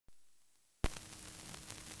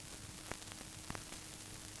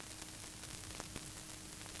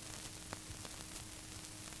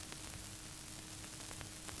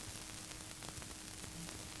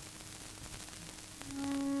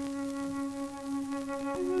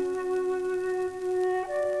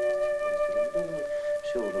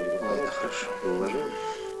Хорошо. Уважаем.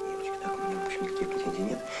 Девочка, так, у меня, в общем, никаких претензий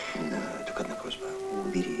нет. Только одна просьба.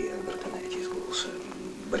 Убери гортонарики из голоса.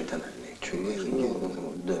 Баритональные.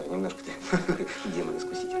 Да, немножко ты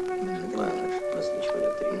демон-искуситель. Просто ничего не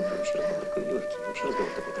повторяю. Вообще разговор такой легкий. Вообще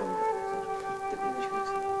разговор такой травмный. Такой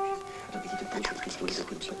начинается. А то какие-то такие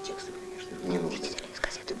подтексты, конечно. Не нужно.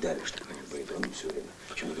 Ты давишь так на него баритон все время.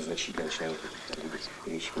 Причем многозначительно начинают видеть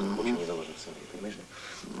речь. В общем, не заложено в сценарий, понимаешь, да?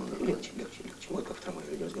 Легче. Вот как в трамвае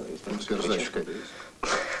люди разговаривают. Сверхзадача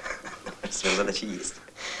Сверхзадача есть.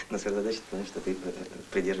 Но сверхзадача, ты знаешь, что ты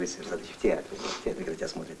придерживаешься сверхзадачи в театре. В театре, когда тебя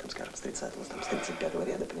смотрят, там, скажем, с 30-го, там, с 35-го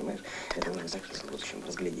ряда, понимаешь? Это нужно так, чтобы в общем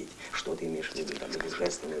разглядеть, что ты имеешь в виду, там, или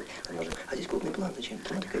жестами. А здесь крупный план, зачем?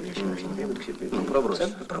 План такая величина, вообще не требует к себе. Ну, проброс,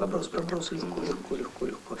 легко.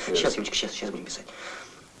 Сейчас, Юлечка, сейчас будем писать.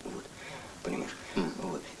 Вот, понимаешь?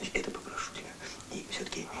 Вот, значит, это попрошу тебя. И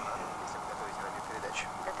все-таки...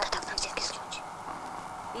 Да так, на всякий случай.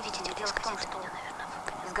 Видите, дело в том, что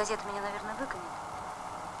из газеты меня, наверное, выгонят.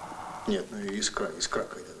 Нет, ну и искра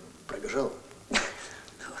когда пробежала.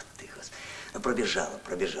 Вот ты, господи.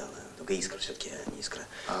 Пробежала. Только искра все-таки, а не искра.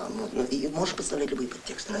 Ну, и можешь представлять любые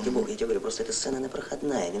подтексты. Ради бога, я тебе говорю, просто эта сцена, она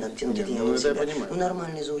проходная. Не надо тянуть одеяло на себя. Ну,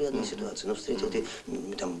 нормальная заурядная ситуация. Ну, встретил ты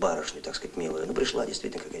там барышню, так сказать, милую. Ну, пришла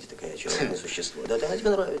действительно какая-то такая человечное существо. Да, она тебе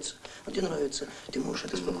нравится. Тебе нравится. Ты можешь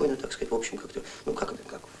это спокойно, так сказать, в общем, как-то, ну, как это,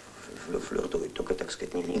 как флиртовать, только, так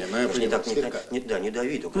сказать, не так, не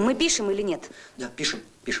дави. Только... Мы пишем или нет? Да, пишем.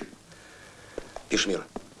 Пишем, Ира.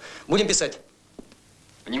 Будем писать.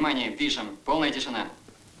 Внимание, пишем. Полная тишина.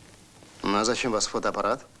 Ну, а зачем у вас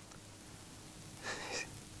фотоаппарат,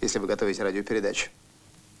 если вы готовите радиопередачу?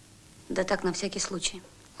 Да так, на всякий случай.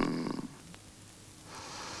 Ну,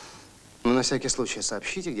 на всякий случай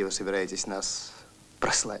сообщите, где вы собираетесь нас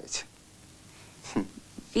прославить.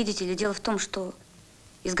 Видите ли, дело в том, что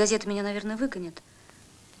из газеты меня, наверное, выгонят,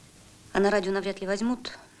 а на радио навряд ли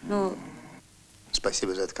возьмут, но...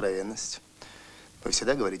 Спасибо за откровенность. Вы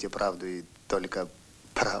всегда говорите правду и только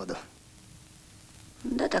правду.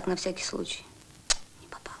 Да так, на всякий случай. Не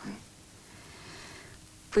попало.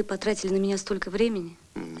 Вы потратили на меня столько времени.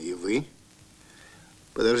 И вы?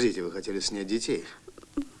 Подождите, вы хотели снять детей?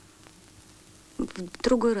 В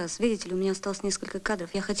другой раз, видите ли, у меня осталось несколько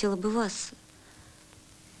кадров. Я хотела бы вас.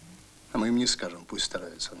 А мы им не скажем, пусть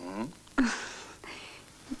стараются.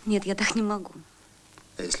 Нет, я так не могу.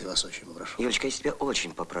 А если вас очень попрошу? Юлечка, я тебя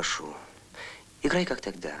очень попрошу. Играй как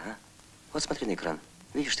тогда, а? Вот смотри на экран.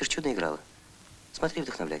 Видишь, ты ж чудно играла. Смотри,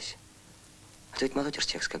 вдохновляйся. А ты ведь молотишь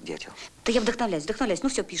текст, как дятел. Да я вдохновляюсь. Ну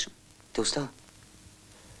все, пишем. Ты устала?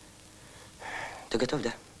 Ты готов,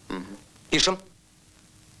 да? Угу. Пишем.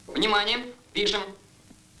 Внимание, пишем.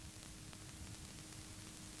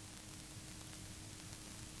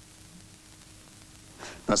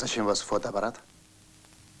 А зачем у вас фотоаппарат?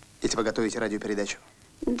 Если вы готовите радиопередачу?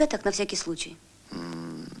 Да так, на всякий случай.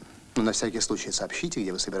 Ну, на всякий случай сообщите,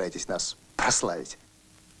 где вы собираетесь нас прославить.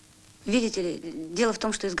 Видите ли, дело в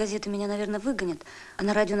том, что из газеты меня, наверное, выгонят, а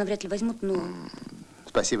на радио навряд ли возьмут, но...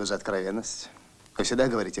 Спасибо за откровенность. Вы всегда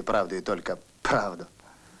говорите правду и только правду.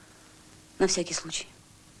 На всякий случай.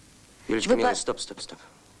 Юлечка, стоп.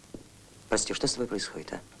 Прости, что с тобой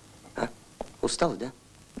происходит, а? Устала, да?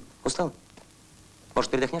 Устал? Может,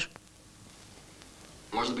 передохнешь?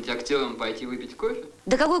 Может быть, актерам пойти выпить кофе?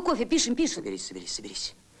 Да какой кофе? Пишем.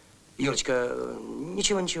 Соберись. Юлечка,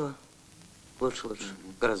 ничего. Лучше.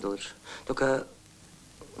 Гораздо лучше. Только...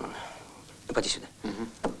 Ну, поди сюда.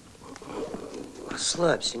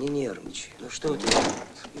 Расслабься, не нервничай. Ну, что ты?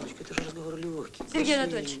 Юлечка, это же разговор легкий. Сергей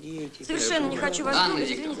Анатольевич, совершенно не хочу вас Анна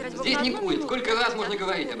трогать. Извините, ради бога. здесь не будет. Сколько раз можно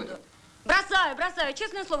говорить об этом? Бросаю.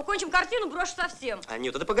 Честное слово, кончим картину, брошу совсем.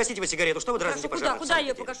 Анюта, да погасите вы сигарету. Что вы дразните пожар? Куда я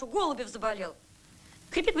ее погашу? Голубев заболел.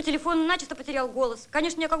 Хрипит по телефону, начисто потерял голос.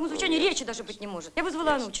 Конечно, ни о каком звучании речи даже быть не может. Я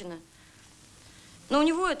вызвала Анучина. Но у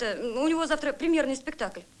него завтра премьерный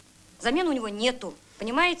спектакль. Замены у него нету,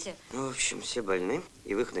 понимаете? Ну, в общем, все больны,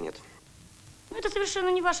 и выхода нет. Ну, это совершенно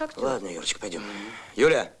не ваш актер. Ладно, Юрочка, пойдем.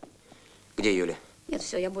 Юля! Где Юля? Нет,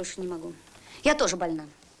 все, я больше не могу. Я тоже больна.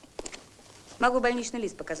 Могу больничный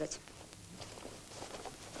лист показать.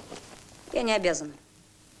 Я не обязана.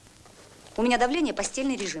 У меня давление,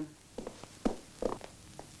 постельный режим.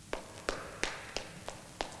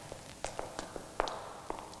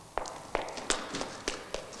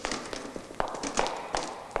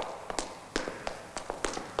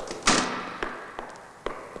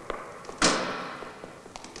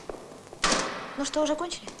 Ну что, уже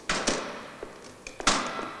кончили?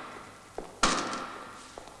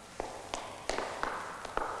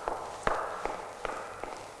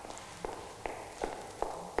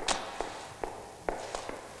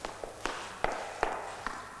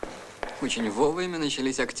 Очень вовремя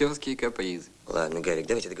начались актерские капризы. Ладно, Гарик,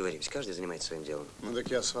 давайте договоримся. Каждый занимается своим делом. Ну так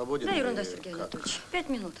я свободен. Да, ерунда, Сергей Анатольевич. 5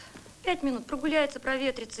 минут. 5 минут. Прогуляется,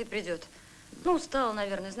 проветрится и придет. Ну, устала,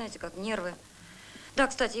 наверное, знаете, как нервы. Да,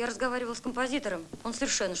 кстати, я разговаривала с композитором. Он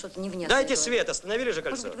совершенно что-то невнятное Дайте говорит. свет, остановили же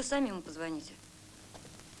кольцо. Может быть, вы сами ему позвоните?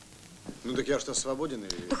 Ну так я что, свободен?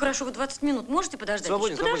 Или... Ну хорошо, вы 20 минут можете подождать?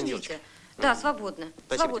 Свободен, Еще свободен, подождите. девочка. Да, свободно.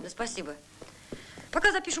 Спасибо Свободно, спасибо.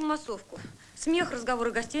 Пока запишем массовку. Смех,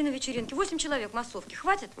 разговоры гостей на вечеринке. 8 человек массовки.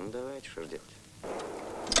 Хватит? Ну, давайте, что ж делать.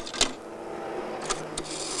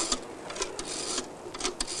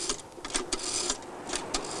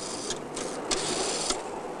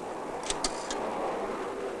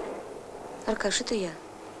 Аркаш, это я.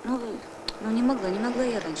 Ну, не могла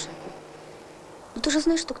я раньше. Ну, ты же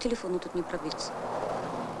знаешь, что к телефону тут не пробиться.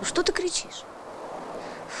 Ну, что ты кричишь?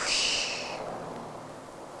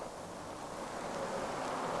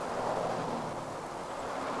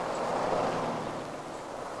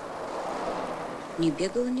 Не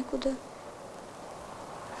бегала никуда.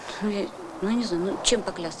 Ну, я не знаю, ну, чем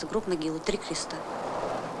поклясться? Гроб, могила, 3 креста.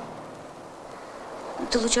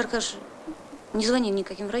 Ты лучше, Аркаш, не звони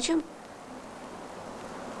никаким врачам.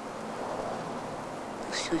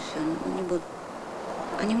 Все, не буду.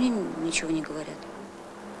 Они мне ничего не говорят.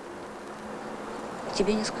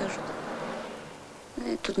 Тебе не скажут.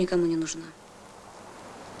 Я тут никому не нужна.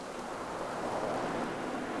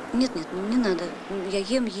 Нет, не надо. Я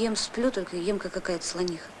ем, сплю, только ем, как какая-то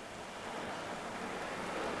слониха.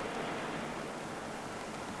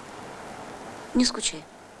 Не скучай.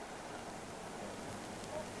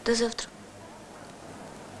 До завтра.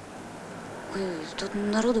 Ой, тут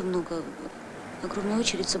народу много. Огромная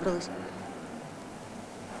очередь собралась.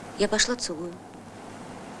 Я пошла, целую.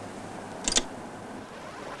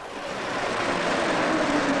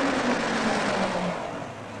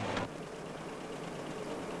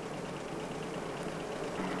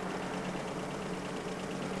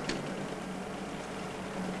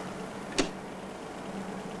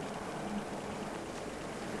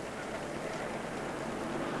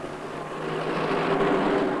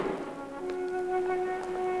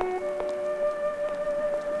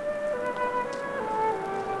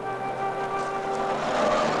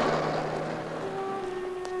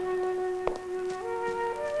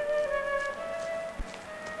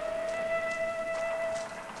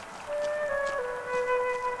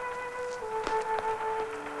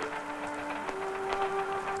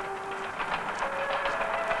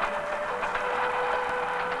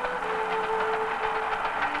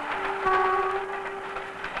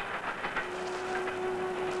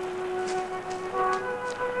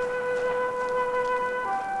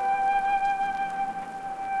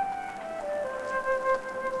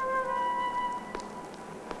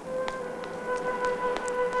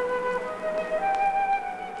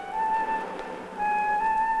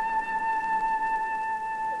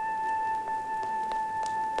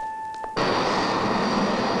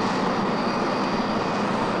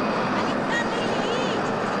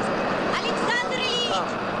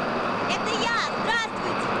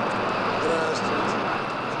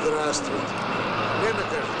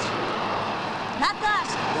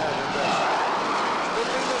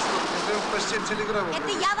 Это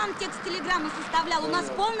я вам текст телеграммы составлял. У нас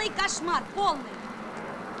полный кошмар, полный.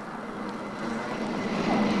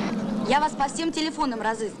 Я вас по всем телефонам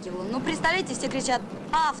разыскивала. Ну, представляете, все кричат: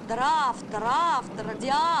 автор, автор, автор,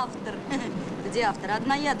 где автор? Где автор?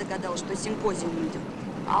 Одна я догадалась, что симпозиум идет.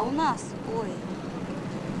 А у нас, ой.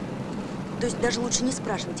 То есть даже лучше не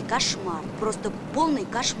спрашивайте. Кошмар. Просто полный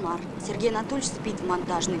кошмар. Сергей Анатольевич спит в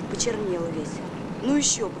монтажной, почернел весь. Ну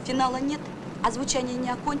еще бы, финала нет, а звучание не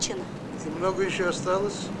окончено. И много еще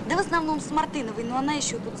осталось? Да в основном с Мартыновой, но она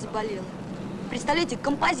еще тут заболела. Представляете,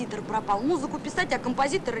 композитор пропал. Музыку писать, а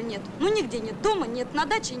композитора нет. Ну, нигде нет. Дома нет, на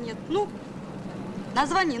даче нет. Ну,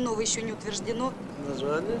 название новое еще не утверждено.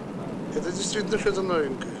 Название? Это действительно что-то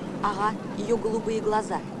новенькое. Ага, ее голубые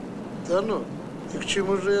глаза. Да ну, и к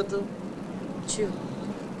чему же это? Че?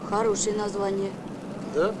 Хорошее название.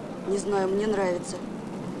 Да? Не знаю, мне нравится.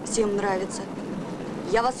 Всем нравится.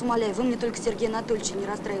 Я вас умоляю, вы мне только Сергея Анатольевича не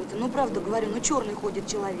расстраивайте. Ну, правда говорю, ну, черный ходит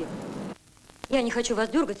человек. Я не хочу вас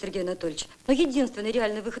дергать, Сергей Анатольевич, но единственный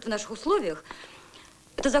реальный выход в наших условиях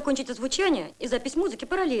 – это закончить озвучание и запись музыки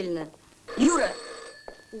параллельно. Юра!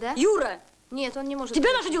 Да? Юра! Нет, он не может.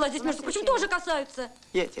 Тебя наши дела здесь, между прочим, тоже касаются.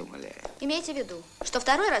 Я тебя умоляю. Имейте в виду, что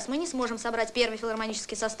второй раз мы не сможем собрать первый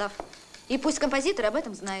филармонический состав. И пусть композитор об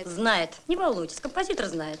этом знает. Знает. Не волнуйтесь, композитор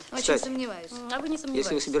знает. Очень Кстати, сомневаюсь. А вы не сомневайтесь.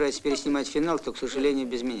 Если вы собираетесь переснимать финал, то, к сожалению,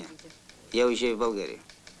 без меня. Я уезжаю в Болгарию.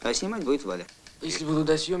 А снимать будет Валя. Если будут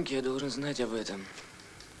до съемки, я должен знать об этом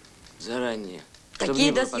заранее.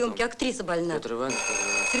 Какие до съемки? Актриса больна. Петр Иванович.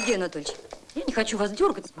 Сергей Анатольевич, я не хочу вас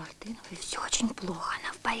дергать. С Мартыновой все очень плохо.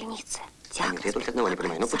 Она в больнице. Нет, я только одного не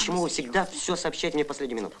понимаю. Ну почему вы всегда все сообщаете мне в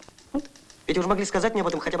последнюю минуту? Ведь вы же могли сказать мне об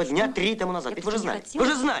этом хотя бы дня 3 тому назад. Ведь вы же знали. Вы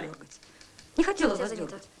же знали. Не хотела вас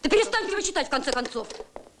дергать. Да перестаньте вы читать, в конце концов.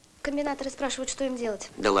 Комбинаторы спрашивают, что им делать.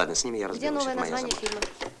 Да ладно, с ними я разберусь. Где новое название фильма?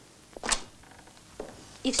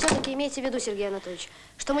 И все-таки имейте в виду, Сергей Анатольевич,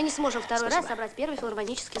 что мы не сможем второй раз собрать первый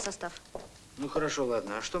филармонический состав. Ну хорошо,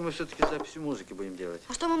 ладно. А что мы все-таки с записью музыки будем делать?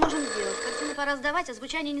 А что мы можем сделать? Картину пора сдавать, а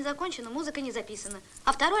звучание не закончено, музыка не записана.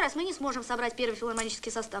 А второй раз мы не сможем собрать первый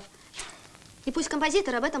филармонический состав. И пусть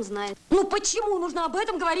композитор об этом знает. Ну почему нужно об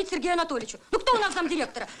этом говорить Сергею Анатольевичу? Ну кто у нас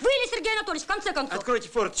замдиректора? Вы или Сергей Анатольевич, в конце концов? Откройте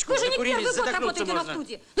форточку. Вы же не первый год работаете на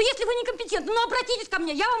студии. Ну если вы некомпетентны, ну обратитесь ко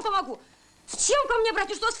мне, я вам помогу. С чем ко мне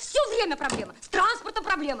обратитесь? Что у вас все время проблема. С транспортом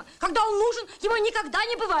проблема. Когда он нужен, его никогда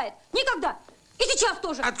не бывает. Никогда. И сейчас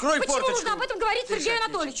тоже. Открой Почему форточку. нужно об этом говорить Сергею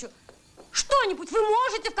Анатольевичу? Что-нибудь вы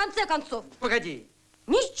можете в конце концов? Погоди.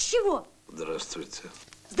 Ничего. Здравствуйте.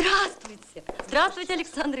 Здравствуйте. Здравствуйте,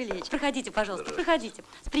 Александр Ильич. Проходите, пожалуйста, проходите.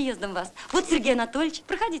 С приездом вас. Вот Сергей Анатольевич.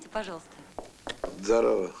 Проходите, пожалуйста.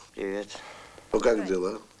 Здорово. Привет. Ну как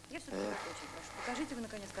дела? Я все-таки очень прошу. Покажите вы,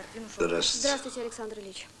 наконец, картину. Здравствуйте. Здравствуйте, Александр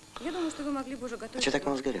Ильич. Я думаю, что вы могли бы уже готовить. Что так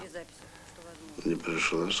вам сгорел? Не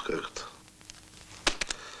пришлось как-то.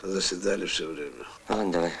 Заседали все время.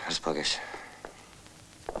 Ладно, давай, располагайся.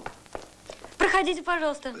 Проходите,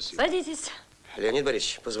 пожалуйста. Спасибо. Садитесь. Леонид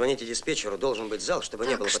Борисович, позвоните диспетчеру, должен быть зал, чтобы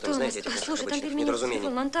не было потом, знаете, этих Слушай, там обычных перед меня недоразумений.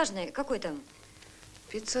 телефон монтажный. Какой там?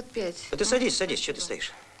 505. А ты садись, садись, что ты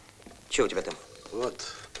стоишь? Что у тебя там? Вот,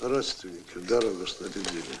 родственники в дорогу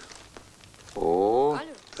снарядили. О,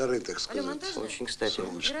 Алло. Вторые, так сказать. монтажный? очень кстати.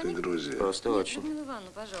 Солнышко Грузия. Просто Нет, очень. Людмила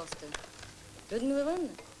Ивановна, пожалуйста. Людмила Ивановна?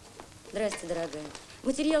 Здрасте, дорогая.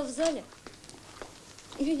 Материал в зале?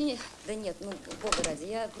 Или нет? Да нет, ну, бога ради,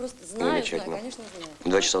 я просто знаю, конечно, знаю.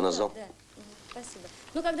 2 часа у нас зал. Да, спасибо.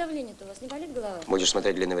 Ну, когда в Лене-то у вас не болит голова? Будешь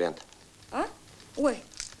смотреть длинный вариант. А? Ой,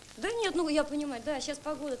 да нет, ну, я понимаю, да, сейчас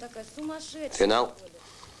погода такая сумасшедшая. Финал, погода.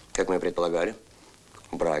 как мы и предполагали,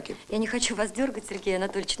 браки. Я не хочу вас дергать, Сергей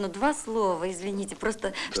Анатольевич, но 2 слова, извините, просто,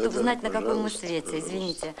 Да, чтобы знать, на каком мы пожалуйста, свете, пожалуйста.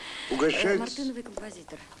 извините. Угощайтесь. Мартыновый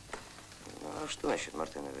композитор. А что насчет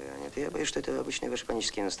Мартыновой? Нет, я боюсь, что это обычные ваши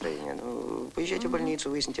панические настроения. Ну, поезжайте в больницу,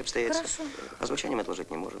 выясните обстоятельства. Хорошо. А звучание мы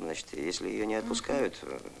отложить не можем. Значит, если ее не отпускают,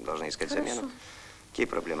 должны искать замену. Какие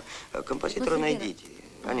проблемы? Композитора Ну, найдите.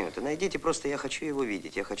 Анюта, найдите, просто я хочу его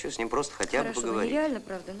видеть. Я хочу с ним просто хотя бы поговорить. Нереально,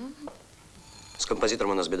 правда, ну. С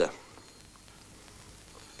композитором у нас беда.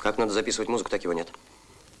 Как надо записывать музыку, так его нет.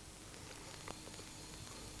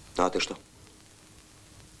 А ты что?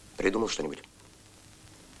 Придумал что-нибудь?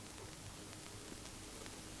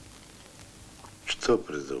 Что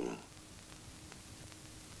придумал?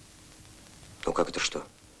 Ну как это что?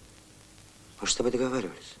 Мы же с тобой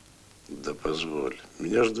договаривались. Да позволь.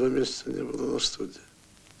 Меня же 2 месяца не было на студии.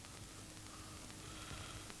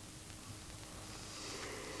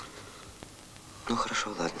 Ну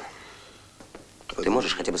хорошо, ладно. Ты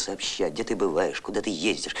можешь хотя бы сообщать, где ты бываешь, куда ты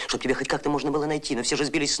ездишь, чтобы тебя хоть как-то можно было найти, но все же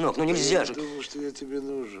сбились с ног, ну нельзя же. Я думал, что я тебе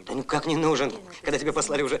нужен. Да ну как не нужен, когда тебе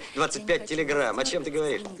послали уже 25 телеграмм, о чем ты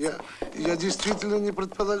говоришь? Я действительно не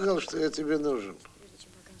предполагал, что я тебе нужен.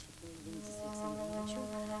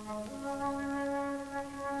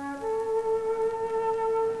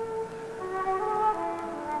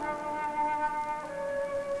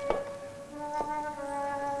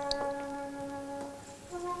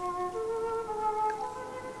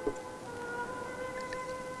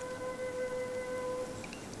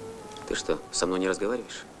 Ты что, со мной не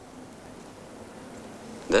разговариваешь?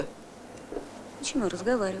 Да? Почему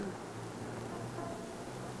разговариваю?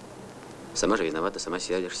 Сама же виновата, сама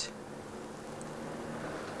сядешься.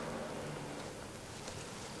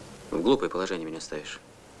 В глупое положение меня ставишь.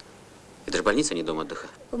 Это же больница, а не дом отдыха.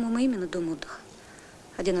 По-моему, именно дом отдыха.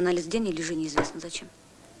 Один анализ в день и лежи неизвестно зачем.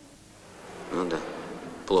 Ну да,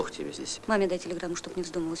 плохо тебе здесь. Маме дай телеграмму, чтоб не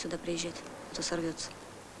вздумала сюда приезжать, а то сорвется.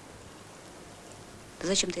 Да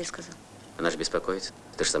зачем ты ей сказал? Она же беспокоится.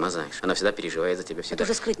 Ты же сама знаешь. Она всегда переживает за тебя, всегда. Ты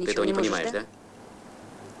уже скрыть Ты ничего этого не можешь, понимаешь, да?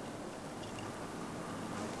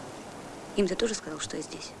 Им ты тоже сказал, что я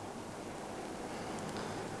здесь?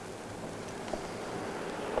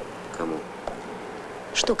 Кому?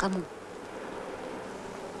 Что кому?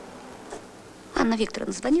 Анна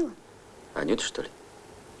Викторовна звонила? Анюта, что ли?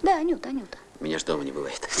 Да, Анюта, Анюта. Меня ж дома не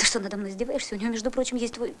бывает. Ты что, надо мной издеваешься? У нее, между прочим,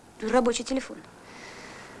 есть твой рабочий телефон.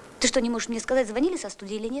 Ты что, не можешь мне сказать, звонили со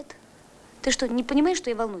студии или нет? Ты что, не понимаешь,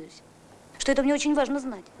 что я волнуюсь? Что это мне очень важно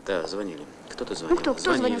знать? Да, звонили. Кто-то звонил. Ну,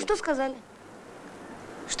 кто звонил? Что сказали?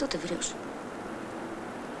 Что ты врешь?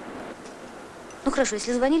 Ну хорошо,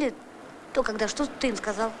 если звонили, то когда? Что ты им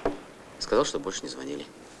сказал? Сказал, что больше не звонили.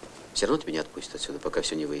 Все равно тебя не отпустят отсюда, пока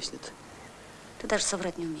все не выяснит. Ты даже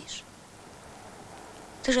соврать не умеешь.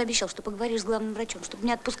 Ты же обещал, что поговоришь с главным врачом, чтобы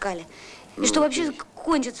не отпускали. И что вообще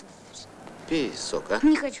кончится. Пей сок, а?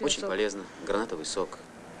 Не хочу. Очень полезно. Гранатовый сок.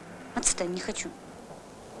 Отстань, не хочу.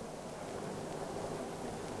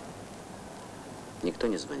 Никто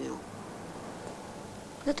не звонил.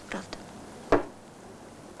 Это правда.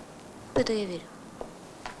 Это я верю.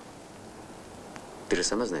 Ты же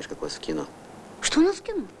сама знаешь, как у вас в кино. Что у нас в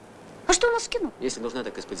кино? А что у нас в кино? Если нужна,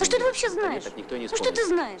 так из-под А что ты вообще знаешь? Так никто не Ну вспомнит. что ты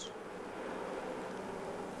знаешь?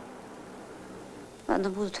 Ладно,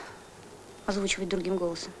 будут озвучивать другим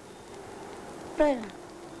голосом. Правильно.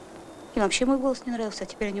 Им вообще мой голос не нравился, а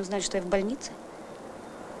теперь они узнали, что я в больнице.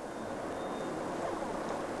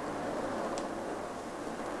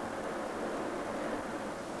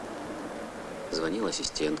 Звонила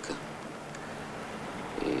ассистентка.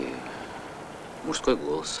 И мужской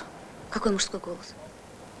голос. Какой мужской голос?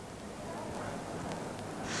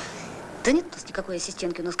 Да нет у нас никакой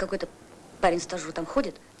ассистентки, у нас какой-то парень стажу там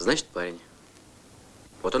ходит. Значит, парень.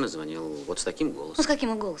 Вот он и звонил вот с таким голосом. Ну, с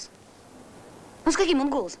каким он голосом? Ну, с каким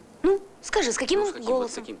он голосом? Ну, скажи, с каким он голосом?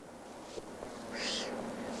 Вот с каким?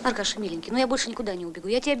 Аркаша, миленький, ну я больше никуда не убегу,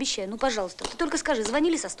 я тебе обещаю. Ну, пожалуйста, ты только скажи,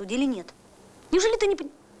 звонили со студии или нет? Неужели ты не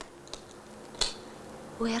понимаешь?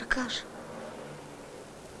 Ой, Аркаш,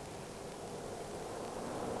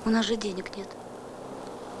 у нас же денег нет.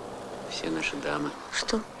 Все наши дамы.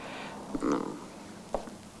 Что? Ну,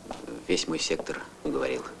 весь мой сектор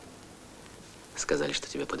уговорил. Сказали, что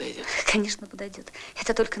тебе подойдет. Конечно, подойдет.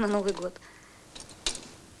 Это только на Новый год.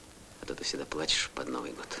 А то ты всегда плачешь под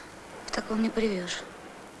Новый год. В таком не привешь.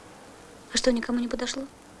 А что, никому не подошло?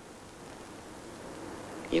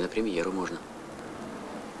 И на премьеру можно.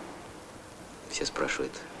 Все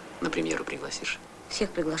спрашивают, на премьеру пригласишь? Всех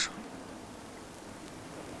приглашу.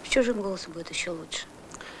 С чужим голосом будет еще лучше.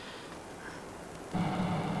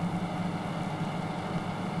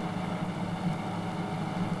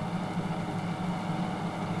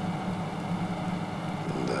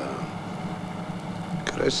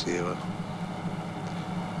 Красиво.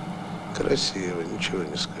 Красиво, ничего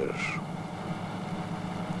не скажешь.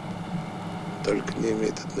 Только не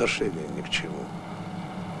имеет отношения ни к чему.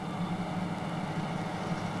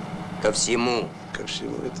 Ко всему. Ко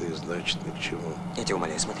всему это и значит ни к чему. Я тебя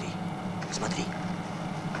умоляю, смотри. Смотри.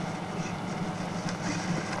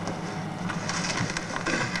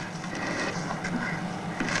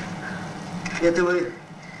 Это вы?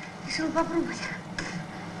 Решила попробовать.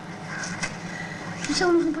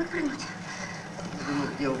 Сначала нужно подпрыгнуть. Ну,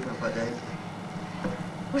 где вы пропадаете?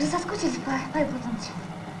 Уже соскучились по Платоновичу?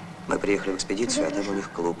 Мы приехали в экспедицию, а там у них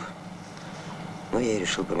клуб. Ну, я и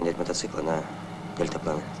решил поменять мотоциклы на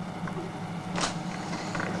дельтапланы.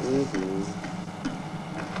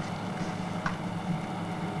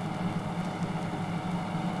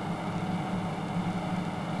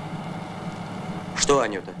 Что,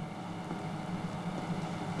 Анюта?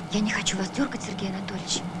 Я не хочу вас дергать, Сергей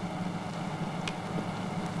Анатольевич.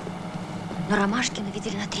 Но Ромашкина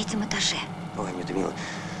видели на 3-м этаже. Ой, Анюта, милая,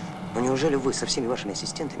 ну неужели вы со всеми вашими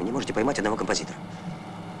ассистентами не можете поймать одного композитора?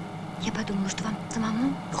 Я подумала, что вам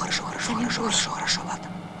самому. Ну хорошо,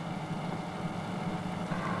 ладно.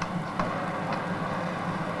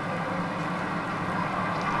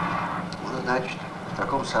 Ну, значит, в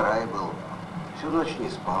таком сарае был. Всю ночь не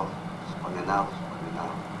спал. Вспоминал.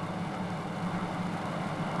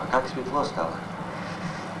 А как светло стало.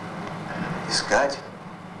 Искать.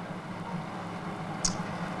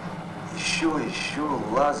 Ищу,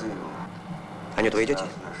 лазаю. Анюта, вы идете?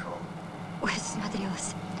 Ой,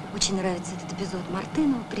 засмотрелась. Очень нравится этот эпизод.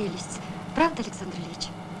 Мартынова прелесть. Правда, Александр Ильич?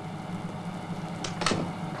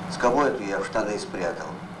 Скобу эту я в штаны спрятал.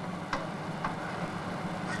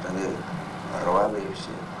 Штаны рваные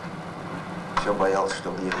все. Все боялся,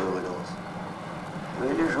 чтобы не вывалилось. Ну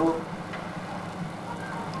и лежу.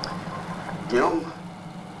 Днем.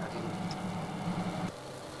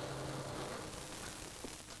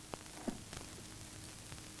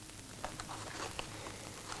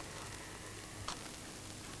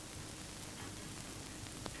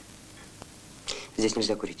 Здесь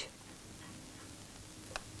нельзя курить.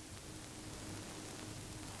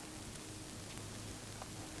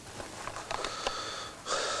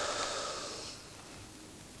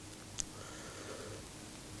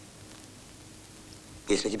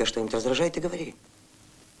 Если тебя что-нибудь раздражает, ты говори.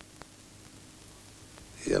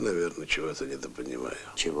 Я, наверное, чего-то недопонимаю.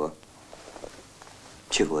 Чего?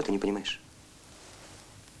 Чего ты не понимаешь?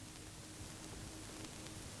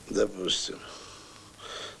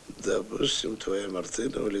 Допустим, твоя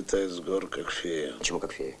Мартынова летает с гор, как фея. Почему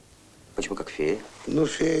как фея? Почему как фея? Ну,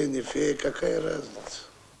 фея, не фея, какая разница?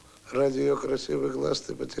 Ради ее красивых глаз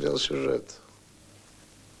ты потерял сюжет.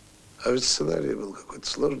 А ведь сценарий был какой-то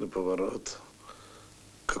сложный поворот,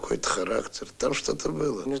 какой-то характер. Там что-то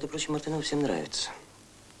было. Между прочим, Мартынова всем нравится.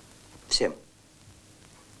 Всем.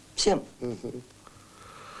 Всем. Угу.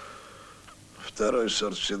 Второй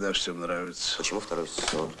сорт всегда всем нравится. Почему второй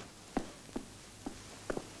сорт?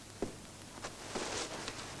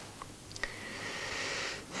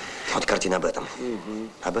 Вот картина об этом. Угу.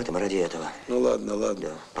 Об этом и ради этого. Ну ладно, ладно.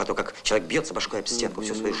 Да. Про то, как человек бьется башкой об стенку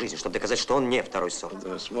всю свою жизнь, чтобы доказать, что он не второй сорт.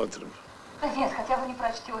 Да, смотрим. Да нет, хотя вы не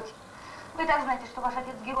прочтете. Вы и так знаете, что ваш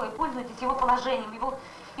отец герой. Пользуйтесь его положением,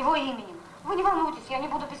 его именем. Вы не волнуйтесь, я не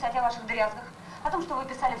буду писать о ваших дрязгах. О том, что вы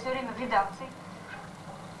писали все время в редакции.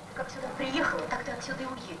 Ты как сюда приехала, так ты отсюда и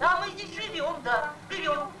уедешь. А мы здесь живем, да,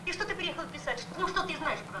 живем. И что ты приехала писать? Ну что ты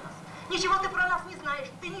знаешь про нас? Ничего ты про нас не знаешь.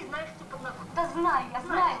 Ты не знаешь, что под ногой. Да знаю, я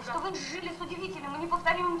знаю, что вы жили с удивительным и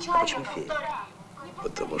неповторимым человеком. Почему фея?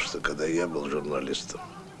 Потому что, когда я был журналистом,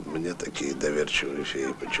 мне такие доверчивые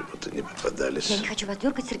феи почему-то не попадались. Я не хочу вас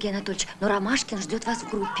дергать, Сергей Анатольевич, но Ромашкин ждет вас в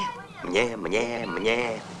группе.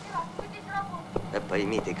 Мне. Да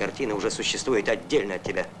пойми ты, картина уже существует отдельно от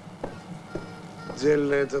тебя.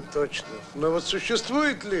 Отдельно это точно. Но вот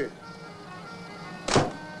существует ли?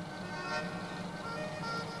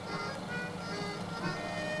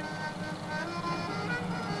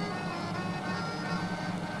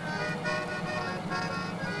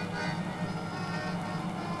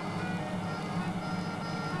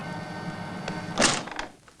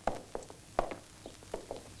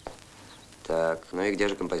 Так, ну и где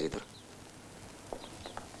же композитор?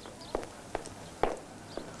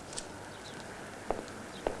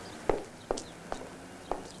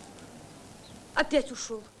 Опять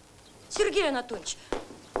ушел. Сергей Анатольевич,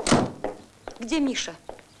 где Миша?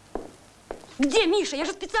 Где Миша? Я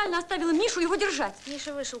же специально оставила Мишу его держать.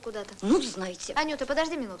 Миша вышел куда-то. Ну, знаете. Анюта,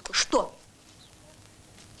 подожди минутку. Что?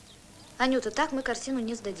 Анюта, так мы картину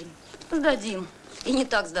не сдадим. Сдадим. И не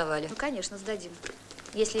так сдавали. Ну, конечно, сдадим.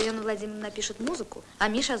 Если Елена Владимировна напишет музыку, а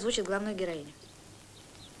Миша озвучит главную героиню.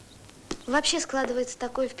 Вообще складывается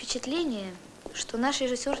такое впечатление, что наш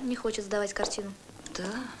режиссер не хочет сдавать картину. Да.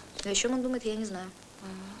 Но о чем он думает, я не знаю.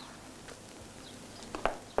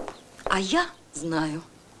 А я знаю.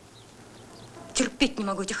 Терпеть не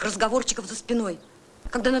могу этих разговорчиков за спиной,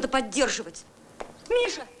 когда надо поддерживать.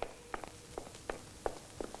 Миша!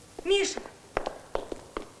 Миша!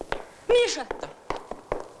 Миша! Да.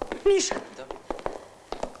 Миша! Да.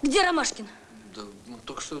 Где Ромашкин? Да, ну,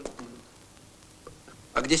 только что...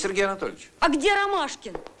 А где Сергей Анатольевич? А где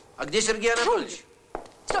Ромашкин? А где Сергей Анатольевич?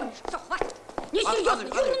 Все, Миша, все, хватит. Несерьезно,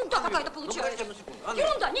 ерунда какая-то получается.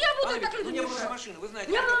 Ерунда, не работает так люди. Ну, не было машины, вы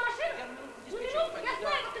знаете. Не было машины? Ну, минутку, я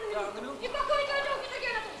знаю, как это минутку. И какой человек,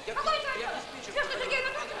 Сергей Анатольевич? Какой человек? Все, что Сергей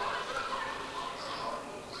Анатольевич?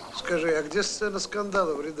 Скажи, а где сцена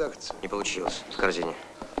скандала в редакции? Не получилось. В корзине.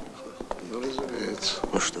 Ну, разумеется.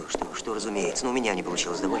 Ну что разумеется? Ну, у меня не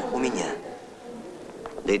получилось, довольно? У меня.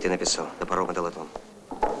 Да и ты написал. Да парома дала тон.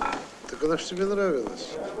 Так она ж тебе нравилась.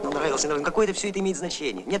 Ну, нравилось. Какое-то все это имеет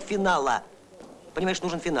значение. Нет финала. Понимаешь,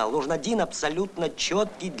 нужен финал. Нужен один абсолютно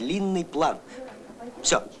четкий, длинный план.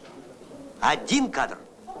 Все. Один кадр.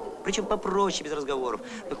 Причем попроще, без разговоров.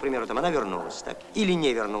 Ну, к примеру, там она вернулась, так, или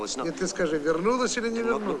не вернулась, но... Нет, ты скажи, вернулась или не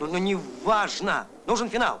вернулась? Ну, не важно. Нужен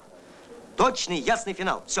финал. Точный, ясный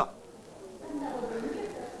финал. Все.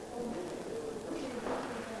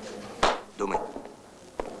 Думай.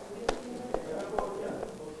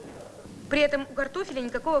 При этом у картофеля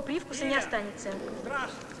никакого привкуса не останется.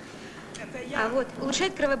 А вот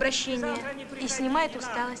улучшает кровообращение и снимает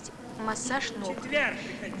усталость. Массаж ног.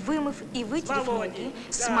 Вымыв и вытерев ноги,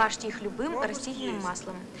 смажьте их любым растительным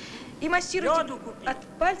маслом. И массируйте от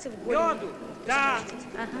пальцев к голени. Йоду, да.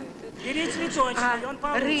 Ага. Бери цветочный, он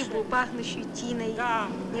получше. Рыбу, пахнущую тиной, да.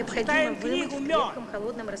 необходимо вымыть в легком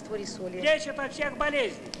холодном растворе соли. Лечит от всех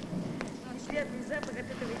болезней. Приятный запах от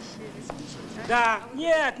этого исчезнет. Да,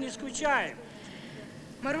 нет, не скучаем.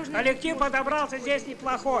 Коллектив подобрался здесь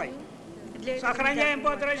неплохой. Сохраняем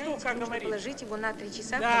бодрость дух, как говорится. Положить его на 3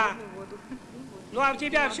 часа в да. холодную воду. Ну, а у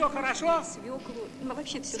тебя все хорошо? Свеклу. Ну,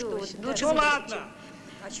 вообще все, что лучше. Ну, ладно.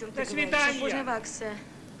 О чем До свидания. Сапожная вакса,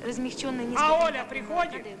 размягченная низким. А Оля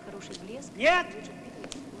приходит? Хороший блеск. Нет?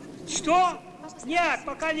 Что? Нет,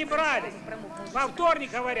 пока не брали. Во вторник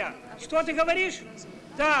говорят. Что ты говоришь?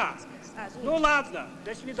 Да. Ну, ладно.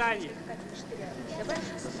 До свидания.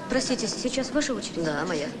 Простите, сейчас ваша очередь? Да,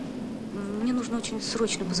 моя. Мне нужно очень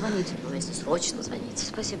срочно позвонить. Ну, если срочно, звоните.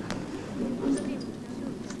 Спасибо.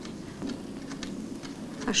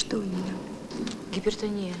 А что у нее?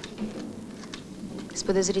 Гипертония. С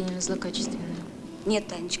подозрением на злокачественную. Нет,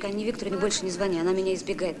 Танечка, Анне Викторовне больше не звони. Она меня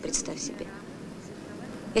избегает, представь себе.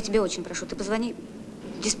 Я тебя очень прошу, ты позвони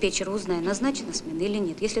диспетчеру, узнай, назначена смена или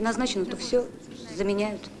нет. Если назначена, то все,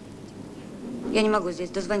 заменяют. Я не могу здесь,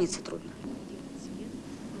 дозвониться трудно.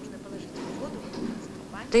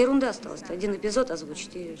 Да ерунда осталась. Один эпизод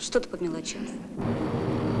озвучить и что-то по мелочам.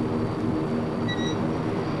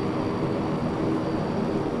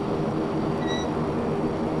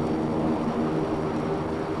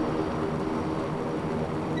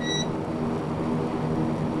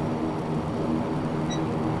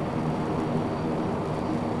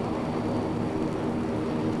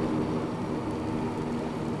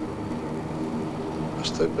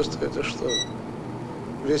 Постой, это что?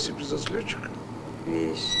 Весь эпизод с летчиком?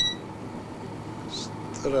 Весь.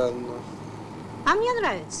 Странно. А мне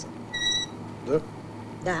нравится. Да?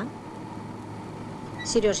 Да.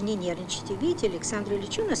 Сереж, не нервничайте. Видите, Александру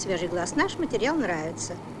Ильичу на свежий глаз наш материал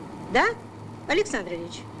нравится. Да, Александр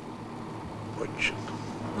Ильич? Очень.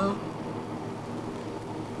 А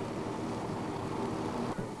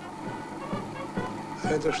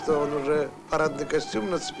это что, он уже парадный костюм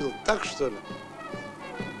нацепил? Так, что ли?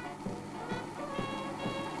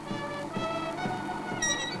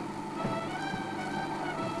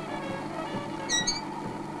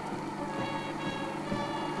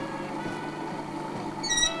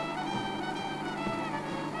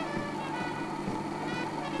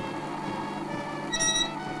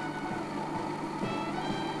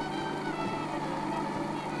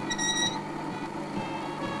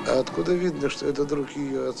 А откуда видно, что это друг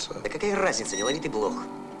ее отца? Да какая разница, деловитый блох.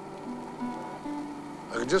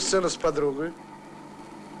 А где сцена с подругой?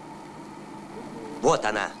 Вот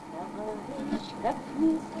она. Как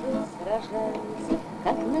низко сражались,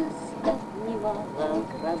 как нас обнимала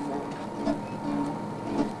гроза.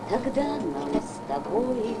 Тогда нам с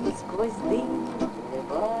тобой сквозь дым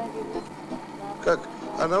улыбались. Как?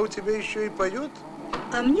 Она у тебя еще и поет?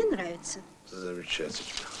 А мне нравится. Замечательно.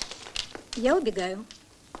 Я убегаю.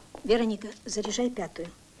 Вероника, заряжай 5-ю.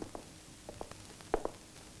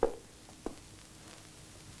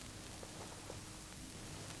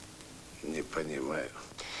 Не понимаю.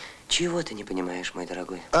 Чего ты не понимаешь, мой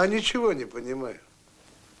дорогой? А ничего не понимаю.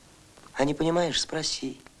 А не понимаешь,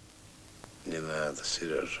 спроси. Не надо,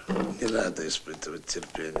 Сережа. Не надо испытывать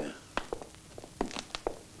терпение.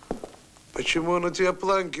 Почему он у тебя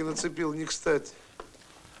планки нацепил не кстати?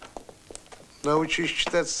 Научись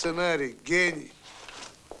читать сценарий, гений.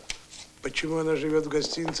 Почему она живет в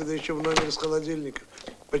гостинице, да еще в номере с холодильником?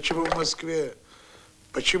 Почему в Москве?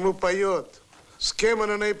 Почему поет? С кем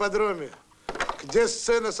она на ипподроме? Где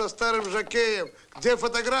сцена со старым жокеем? Где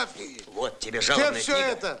фотографии? Вот тебе жалобная Где все книга.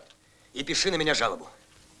 это? И пиши на меня жалобу.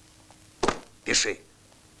 Пиши.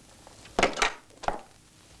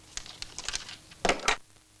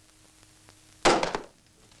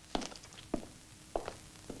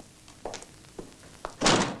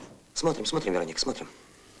 Смотрим, Вероника, смотрим.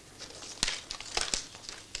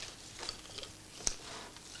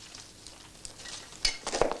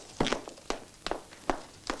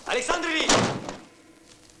 Александр Ильич!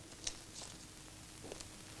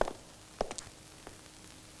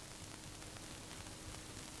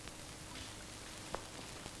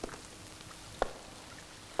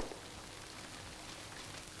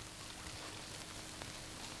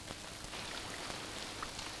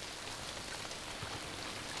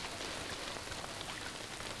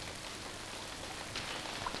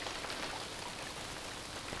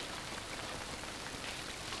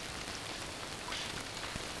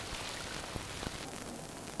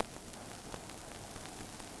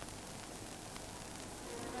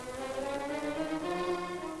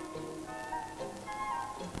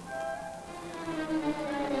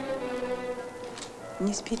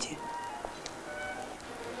 Не спите?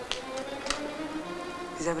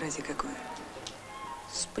 Безобразие какое.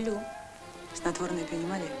 Сплю. Снотворное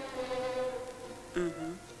принимали?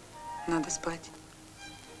 Угу. Надо спать.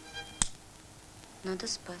 Надо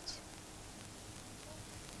спать.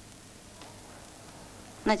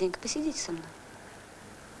 Наденька, посидите со мной.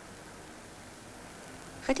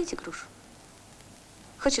 Хотите грушу?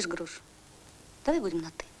 Хочешь грушу? Давай будем на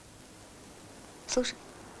 «ты». Слушай,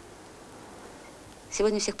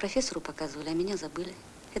 сегодня всех профессору показывали, а меня забыли.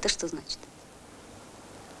 Это что значит?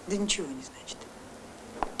 Да ничего не значит.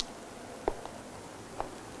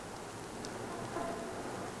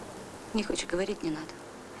 Не хочешь говорить, не надо.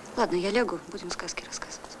 Ладно, я лягу, будем сказки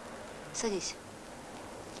рассказывать. Садись.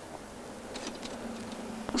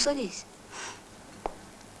 Ну, садись.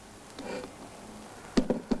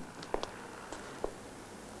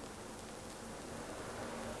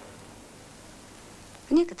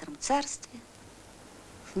 В некотором царстве,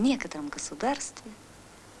 в некотором государстве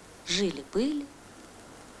жили-были.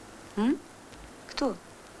 Кто?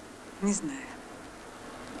 Не знаю.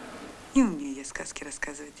 Не умею я сказки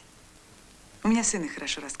рассказывать. У меня сын их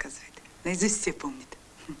хорошо рассказывает. Наизусть все помнит.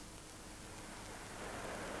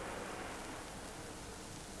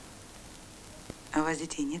 А у вас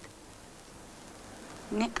детей нет?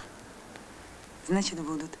 Нет. Значит,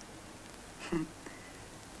 будут.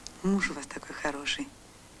 Муж у вас такой хороший,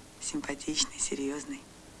 симпатичный, серьезный.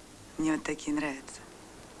 Мне вот такие нравятся.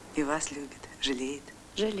 И вас любит, жалеет.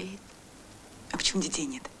 Жалеет. А почему детей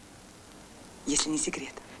нет? Если не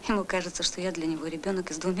секрет. Ему кажется, что я для него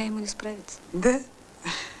ребенок, и с двумя ему не справиться. Да?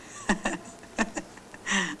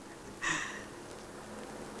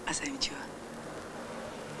 А сами чего?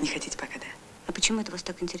 Не хотите пока, да? А почему это вас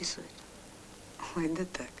так интересует? Ой, да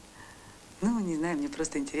так. Ну, не знаю, мне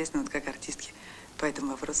просто интересно, вот как артистки по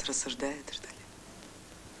этому вопросу рассуждают, что ли.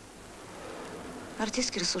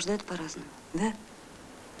 Артистки рассуждают по-разному. Да?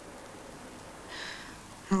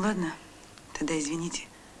 Ну, ладно. Тогда извините.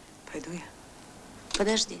 Пойду я.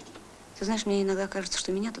 Подожди. Ты знаешь, мне иногда кажется,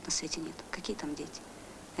 что меня тут на свете нет. Какие там дети?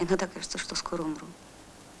 А иногда кажется, что скоро умру.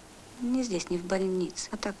 Не здесь, не в больнице,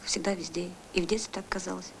 а так всегда везде. И в детстве так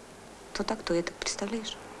казалось. То так, то это.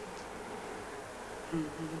 Представляешь?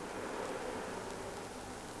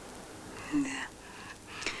 Да.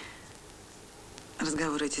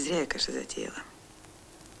 Разговоры эти зря я, конечно, затеяла.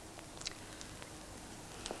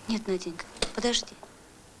 Нет, Наденька, подожди.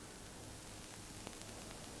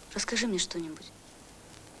 Расскажи мне что-нибудь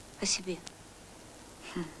о себе.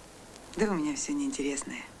 Да у меня все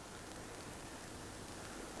неинтересное.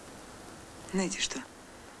 Знаете что?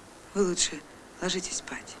 Вы лучше ложитесь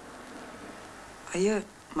спать. А я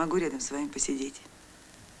могу рядом с вами посидеть.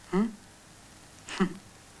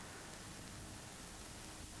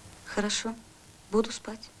 Хорошо. Буду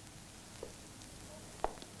спать.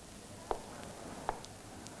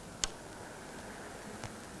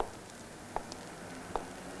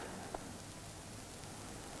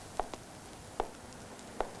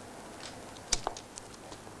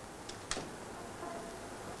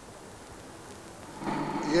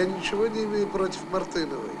 Я ничего не имею против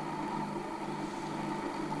Мартыновой.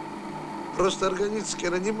 Просто органически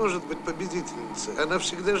она не может быть победительницей. Она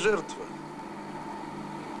всегда жертва.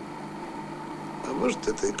 А может,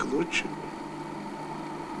 это и к лучшему.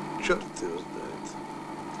 Черт его знает.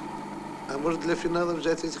 А может, для финала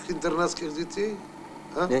взять этих интернатских детей?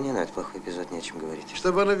 А? Да не, ну это плохой эпизод, не о чем говорить.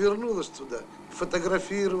 Чтобы она вернулась туда,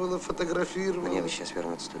 фотографировала. Мне бы сейчас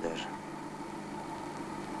вернуться туда же.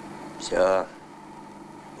 Все.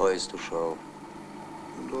 Поезд ушел.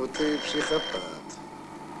 Ну, ты психопат.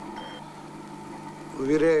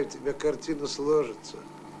 Уверяю тебя, картина сложится.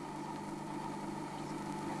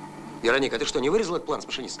 Вероника, а ты что, не вырезала этот план с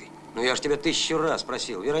машинисткой? Ну, я ж тебя 1000 раз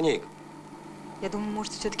просил. Вероник. Я думаю,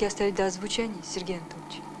 может, все-таки оставить до озвучания, Сергей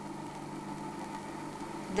Анатольевич.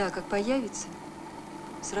 Да, как появится,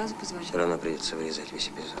 сразу позвоню. Все равно придется вырезать весь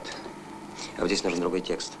эпизод. А вот здесь нужен другой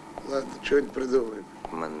текст. Ладно, что-нибудь придумаем.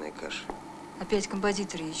 Манная каша. Опять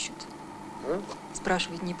композиторы ищут. А?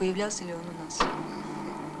 Спрашивают, не появлялся ли он у нас.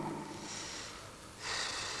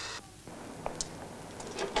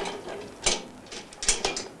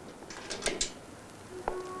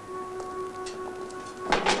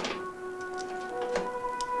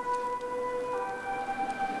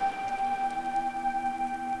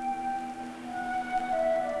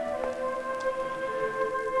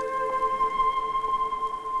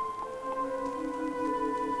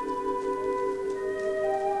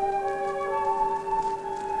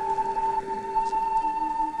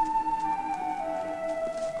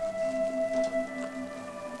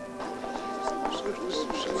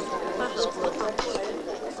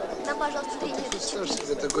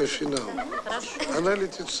 Финал. Она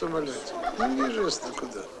летит в самолете. Ну, неизвестно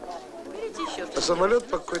куда. А самолет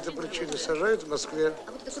по какой-то причине сажают в Москве.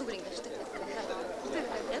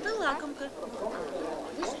 Это лакомка.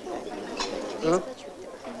 А?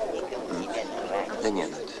 Да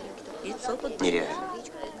нет, это нереально.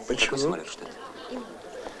 Почему? Самолет, что ли?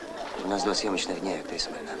 У нас 2 съемочных дня, актриса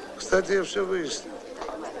больна. Кстати, я все выяснил.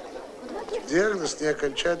 Диагноз не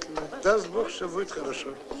окончательный. Даст Бог, все будет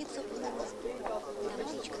хорошо.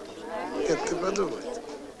 Нет, ты подумай.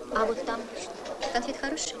 А вот там конфет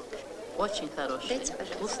хорошие? Очень хорошие. Дайте,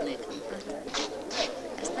 пожалуйста. Вкусные.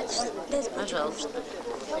 Достаточно? Дайте, пожалуйста.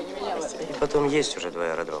 И потом есть уже 2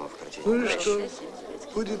 аэродрома в картине. Ну и что?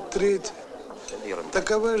 Будет 3-й. Ерунда.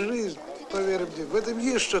 Такова жизнь, поверь мне. В этом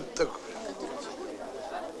есть что-то такое.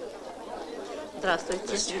 Здравствуйте.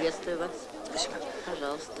 Приветствую вас. Спасибо.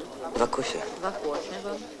 Пожалуйста. 2 кофе. 2 кофе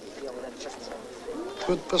вам.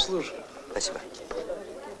 Вот послушай. Спасибо.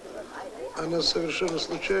 Она совершенно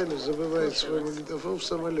случайно забывает свой магнитофон в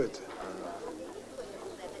самолете.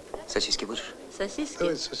 Сосиски будешь? Сосиски?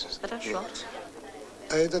 Давайте сосиски. Хорошо.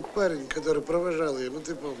 А этот парень, который провожал ее, ну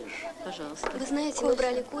ты помнишь? Пожалуйста. Вы знаете, мы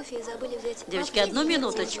брали кофе и забыли взять... Девочки, одну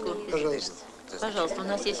минуточку. Пожалуйста. Пожалуйста, у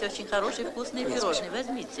нас есть очень хорошие вкусные пирожные.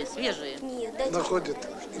 Возьмите, свежие. Нет, дайте. Находит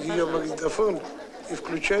ее магнитофон и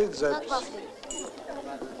включает запись.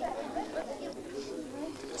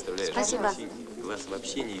 Представляешь? Спасибо. Вас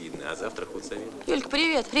вообще не видно, а завтра худсовет. Юлька,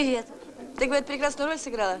 привет. Привет. Ты, говорит, прекрасную роль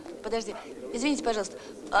сыграла. Подожди, извините, пожалуйста.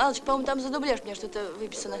 Аллочка, по-моему, там за дубляж мне что-то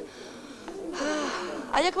выписано.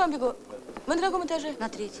 А я к вам бегу. Вы на каком этаже? На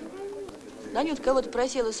 3-м. Анют кого-то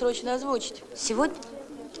просила срочно озвучить. Сегодня?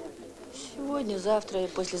 Сегодня, завтра,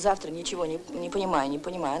 послезавтра ничего не понимаю.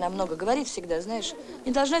 Она много говорит всегда, знаешь.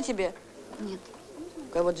 Не должна тебе? Нет.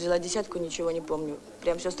 Кого-то взяла 10, ничего не помню.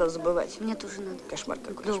 Прям все стала забывать. Мне тоже надо. Кошмар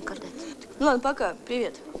какой. Долго дать. Ну ладно, пока.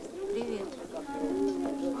 Привет. Привет.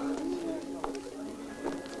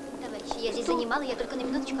 Товарищи, я здесь занимала, я только на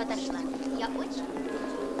минуточку отошла. Я очень...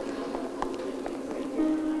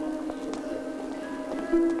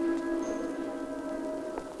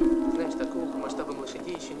 Знаешь, такого по масштабам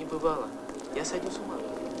лошадей еще не бывало. Я сойду с ума.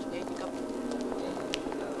 Я не копну.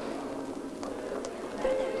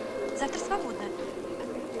 Завтра свободно.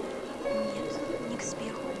 Нет, не к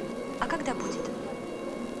успеху. А когда будет?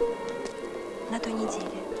 На той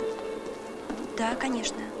неделе. Да,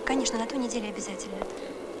 конечно. Конечно, на той неделе обязательно.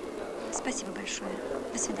 Спасибо большое.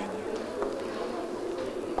 До свидания.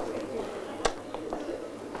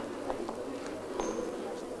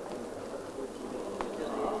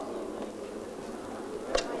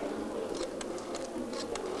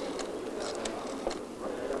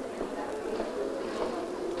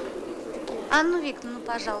 Анну Викторовну,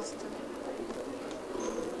 пожалуйста.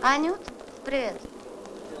 Анют, привет.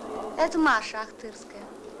 Это Маша Ахтырская.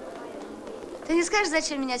 Ты не скажешь,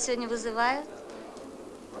 зачем меня сегодня вызывают?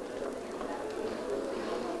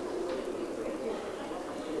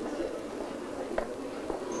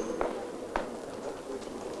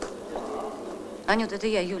 Анют, это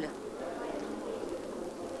я, Юля.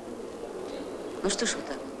 Ну что ж вы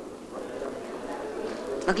так?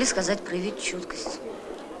 Могли сказать, проявить чуткость.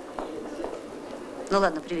 Ну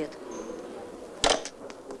ладно, привет.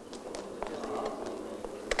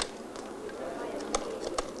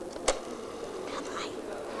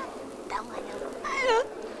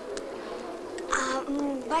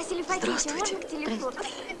 Василий Фадеевич, можно к телефону?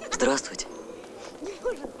 Здравствуйте. Не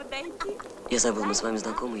может подойти. Я забыл, мы с вами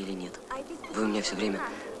знакомы или нет. Вы у меня все время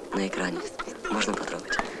на экране. Можно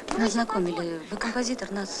потрогать? Нас знакомили. Вы композитор,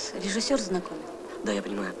 нас режиссер знакомил. Да, я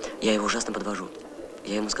понимаю. Я его ужасно подвожу.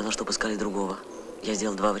 Я ему сказал, что поискали другого. Я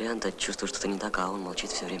сделал 2 варианта, чувствую, что-то не так, а он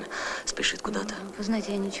молчит все время, спешит куда-то. Вы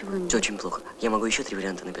знаете, я ничего не... Все очень плохо. Я могу еще 3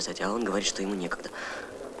 варианта написать, а он говорит, что ему некогда.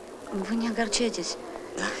 Вы не огорчайтесь.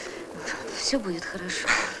 Да? Все будет хорошо.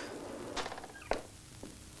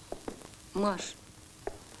 Маш,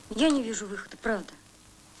 я не вижу выхода, правда.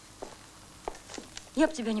 Я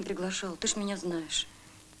б тебя не приглашала, ты ж меня знаешь.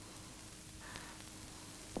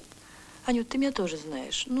 Анют, ты меня тоже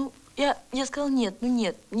знаешь. Ну, я сказала нет,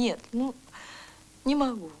 ну, не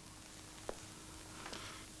могу.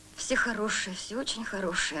 Все хорошие, все очень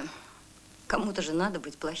хорошие. Кому-то же надо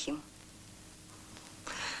быть плохим.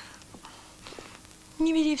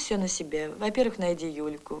 Не бери все на себя. Во-первых, найди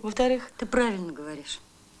Юльку. Во-вторых… Ты правильно говоришь.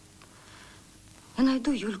 Я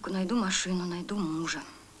найду Юльку, найду машину, найду мужа.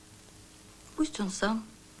 Пусть он сам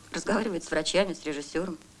разговаривает с врачами, с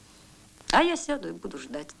режиссером. А я сяду и буду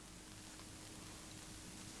ждать.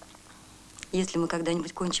 Если мы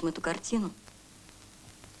когда-нибудь кончим эту картину,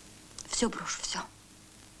 все брошу, все.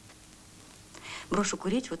 Брошу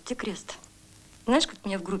курить, вот тебе крест. Знаешь, как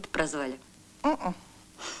меня в группе прозвали?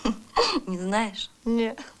 Не знаешь?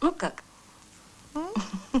 Нет. Ну как?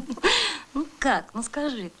 Ну как? Ну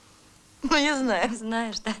скажи. Ну, не знаю.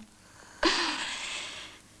 Знаешь, да?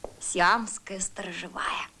 Сиамская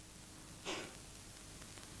сторожевая.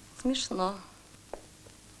 Смешно.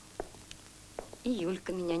 И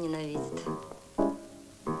Юлька меня ненавидит.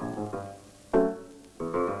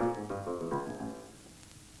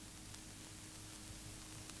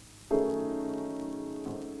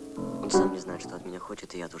 Он сам не знает, что от меня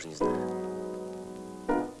хочет, и я тоже не знаю.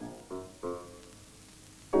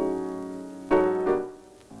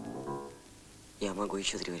 Я могу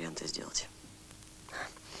еще 3 варианта сделать.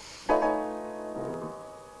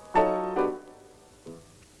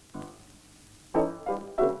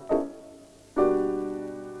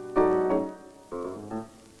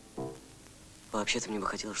 Вообще-то мне бы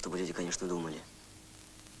хотелось, чтобы люди, конечно, думали.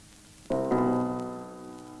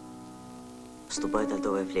 Вступает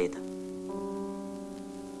альтовая флейта.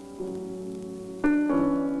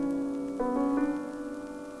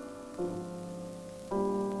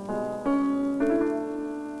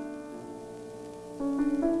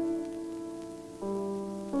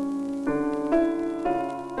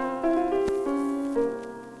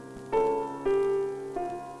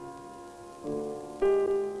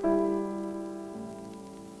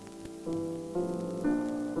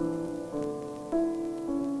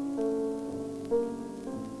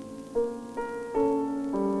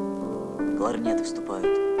 Кларнеты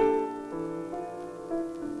вступают.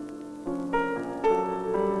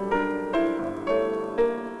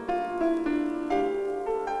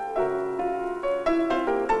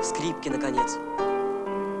 Скрипки, наконец.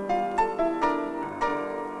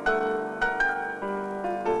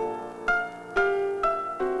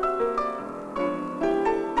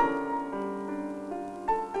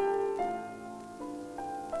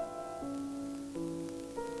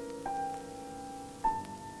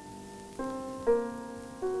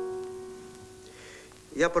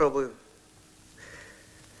 Я пробую.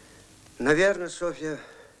 Наверное, Софья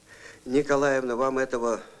Николаевна, вам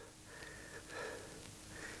этого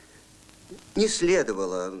не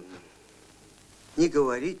следовало ни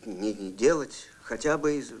говорить, ни делать. Хотя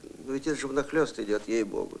бы из... Ведь это же внахлёст идет,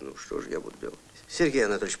 ей-богу. Ну, что же я буду делать? Сергей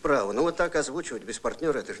Анатольевич, право. Ну, вот так озвучивать без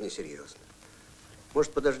партнера, это же несерьезно.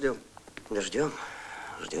 Может, подождем? Да ждем.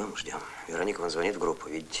 Ждем. Вероника вам звонит в группу,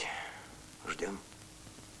 видите? Ждем.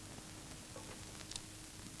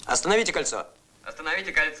 Остановите кольцо.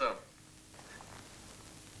 Остановите кольцо.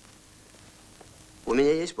 У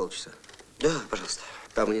меня есть полчаса? Да, пожалуйста.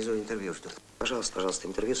 Там внизу интервью ждут. Пожалуйста,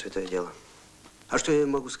 интервью, святое дело. А что я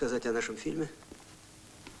могу сказать о нашем фильме?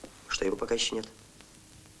 Что его пока еще нет.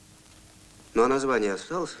 Ну, а название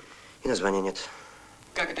осталось? И названия нет.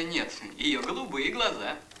 Как это нет? Ее голубые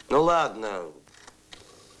глаза. Ну ладно.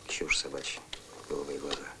 Чушь собачья. Голубые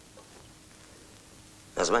глаза.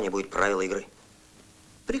 Название будет «Правила игры».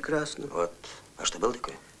 Прекрасно. Вот. А что было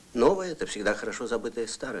такое? Новое – это всегда хорошо забытое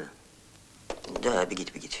старое. Да,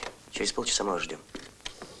 бегите. Через полчаса мы вас ждем.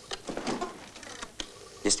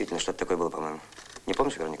 Действительно, что-то такое было, по-моему. Не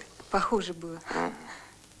помнишь, Вероника? Похоже было.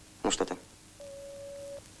 Ну, что там?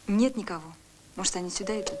 Нет никого. Может, они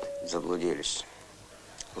сюда идут? Заблудились.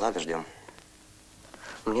 Ладно, ждем.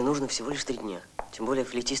 Мне нужно всего лишь 3 дня. Тем более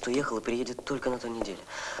флейтист уехал и приедет только на той неделе.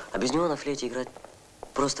 А без него на флейте играть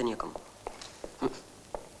просто некому.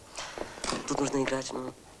 Тут нужно играть,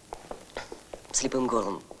 ну, слепым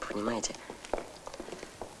горлом, понимаете?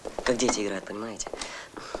 Как дети играют, понимаете?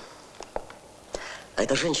 А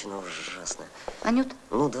эта женщина ужасная. Анют?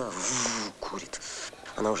 Ну да, курит.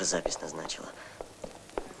 Она уже запись назначила.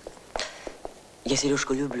 Я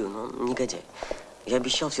Сережку люблю, но негодяй. Я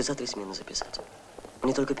обещал все за 3 смены записать.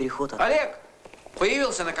 Мне только переход. Олег!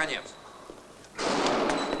 Появился наконец.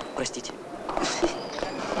 Простите.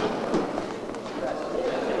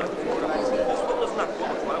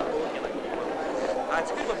 А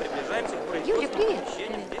теперь мы приближаемся к производству. Юля, привет.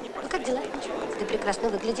 Ну, как дела? Ты прекрасно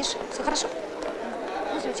выглядишь. Все хорошо?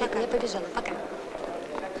 Ну, замечательно, я побежала. Пока.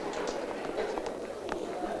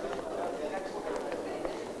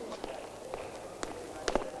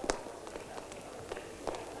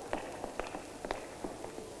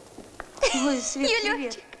 Ой, Свет, привет.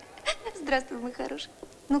 Юлечек. Здравствуй, мой хороший.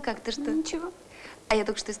 Ну как, ты что? Ничего. А я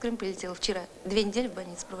только что из Крыма прилетела вчера. 2 недели в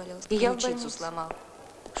больнице провалилась. И я в Ключицу больнице. сломала.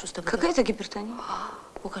 Что с тобой? Какая-то гипертония.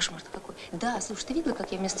 О, кошмар-то какой. Да, слушай, ты видела,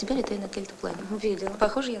 как я вместо тебя летаю на кельтоплане? Видела.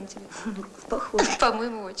 Похоже я на тебя? Похоже.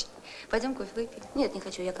 По-моему, очень. Пойдем кофе выпьем. Нет, не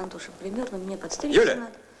хочу, я контуша примерно, мне подстричься Юля!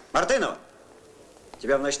 надо. Мартынова!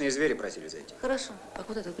 Тебя в «Ночные звери» просили зайти. Хорошо. А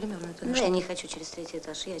куда ты примерно это Ну, я не хочу через 3-й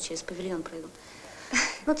этаж, я через павильон пройду.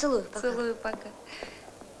 Ну, целую, пока. Целую, пока.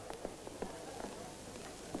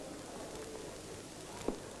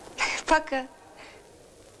 Пока.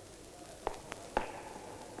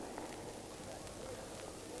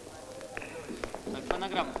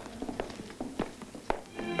 Фонограмма.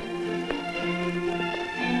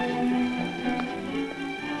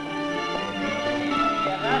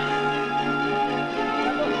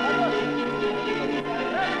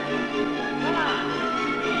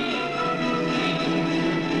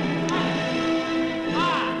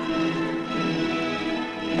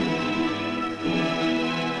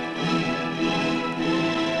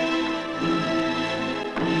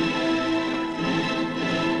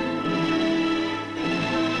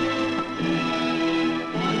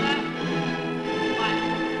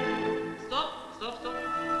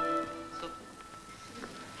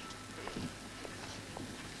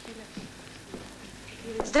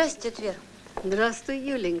 Здрасте, тетя Вера. Здравствуй,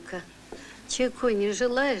 Юленька. Чайку не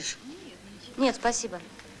желаешь? Нет, спасибо.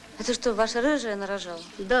 Это что, ваша рыжая нарожала?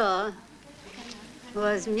 Да.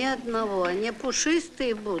 Возьми одного, они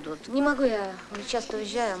пушистые будут. Не могу, я уже часто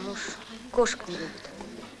уезжаю, муж кошек не любит.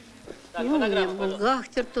 Ну, мне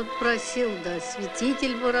бухгалтер тут просил, да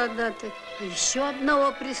осветитель бородатый. Еще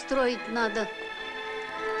одного пристроить надо.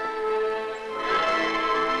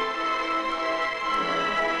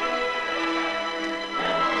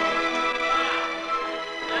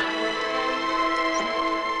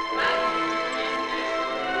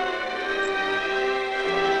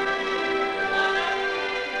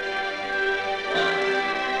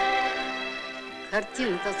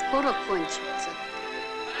 Картина-то скоро кончится.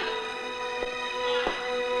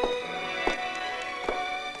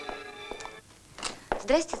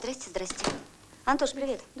 Здрасте, здрасте, здрасте. Антош,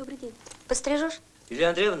 привет. Добрый день. Пострижешь? Юлия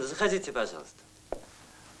Андреевна, заходите, пожалуйста.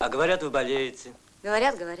 А говорят, вы болеете.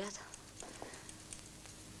 Говорят, говорят.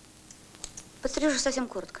 Подстрижу совсем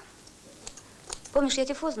коротко. Помнишь, я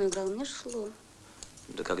тифозную играла, мне же шло.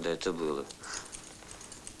 Да когда это было?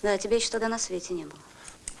 Да, тебя еще тогда на свете не было.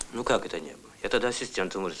 Ну как это не было? Я тогда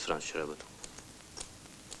ассистентом у Францовича работал.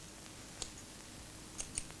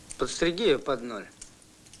 Подстриги ее под 0.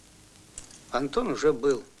 Антон уже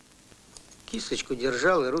был. Кисточку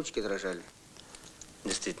держал, и ручки дрожали.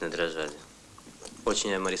 Действительно дрожали. Очень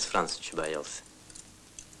я Мариса Францовича боялся.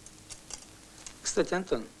 Кстати,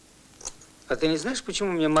 Антон, а ты не знаешь,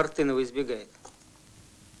 почему меня Мартынова избегает?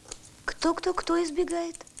 Кто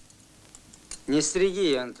избегает? Не стриги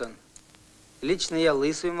ее, Антон. Лично я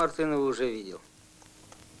лысую Мартынову уже видел.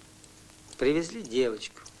 Привезли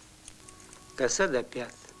девочку. Коса до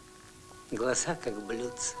пят. Глаза как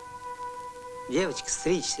блюдца. Девочка,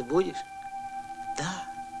 стричься будешь? Да,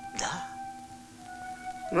 да.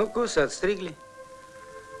 Ну, косы отстригли.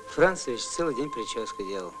 Францович целый день прическу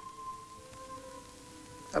делал.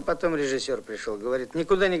 А потом режиссер пришел, говорит,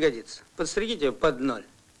 никуда не годится. Подстригите ее под 0.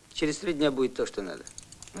 Через 3 дня будет то, что надо.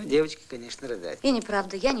 Ну, девочка, конечно, рыдает. И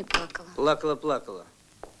неправда, я не плакала. Плакала, плакала.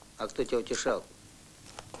 А кто тебя утешал?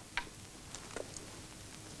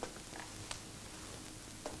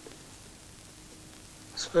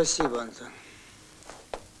 Спасибо, Антон.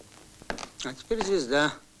 А теперь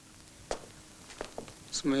звезда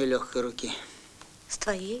с моей легкой руки. С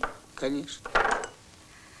твоей? Конечно.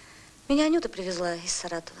 Меня Анюта привезла из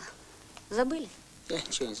Саратова. Забыли? Я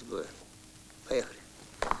ничего не забываю. Поехали.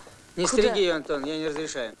 Не Куда? стриги ее, Антон, я не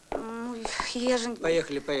разрешаю. Ну, я же...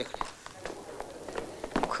 Поехали, поехали.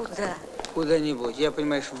 Куда? Куда-нибудь. Я,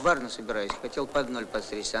 понимаешь, в Варну собираюсь. Хотел под 0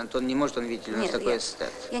 подстричься. Антон не может, он, видите ли, у нас Нет, такой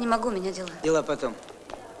ассистент. Я не могу, у меня дела. Дела потом.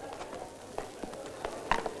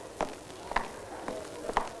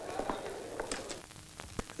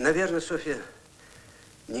 Наверное, Софья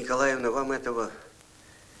Николаевна, вам этого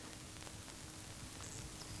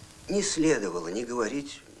не следовало ни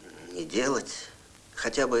говорить, ни делать.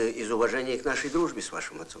 Хотя бы из уважения к нашей дружбе с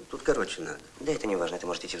вашим отцом. Тут, короче, надо. Да это не важно, это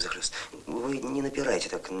может идти взахлёст. Вы не напирайте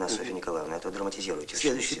так на Софью Николаевну, а то драматизируете.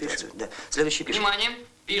 Следующий пишем. Да, следующий пишем. Внимание,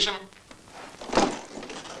 пишем.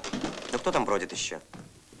 Ну кто там бродит еще?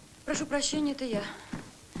 Прошу прощения, это я.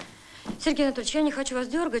 Сергей Анатольевич, я не хочу вас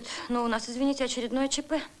дергать, но у нас, извините, очередное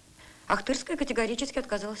ЧП. Ахтырская категорически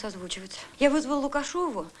отказалась озвучивать. Я вызвала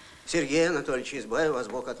Лукашову. Сергей Анатольевич, избавил вас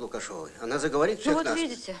Бог от Лукашовой. Она заговорит всех Ну вот нас.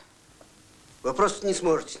 видите. Вы просто не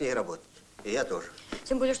сможете с ней работать. И я тоже.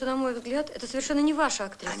 Тем более, что, на мой взгляд, это совершенно не ваша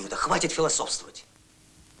актриса. Анюта, хватит философствовать.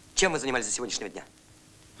 Чем вы занимались за сегодняшнего дня?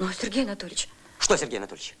 Ну, Сергей Анатольевич. Что, Сергей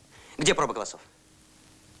Анатольевич? Где проба голосов?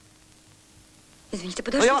 Извините, Ну,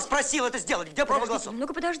 подождите. я вас просил это сделать. Где проба голосов?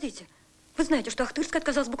 Немного подождите. Вы знаете, что Ахтырская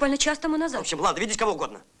отказалась буквально час тому назад. В общем, ладно, видите кого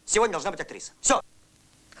угодно. Сегодня должна быть актриса. Все.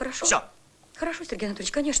 Хорошо. Все. Хорошо, Сергей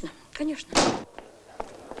Анатольевич, конечно. Конечно.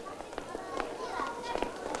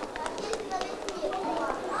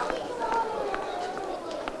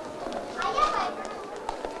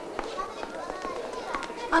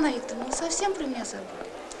 Анна Викторовна, совсем про меня забыли?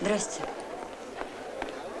 Здрасте.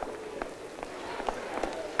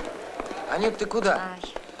 Анют, ты куда?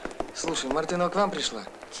 Ай. Слушай, Мартынова к вам пришла?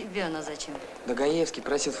 Тебе она зачем? Да Гаевский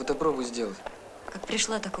просил фотопробу сделать. Как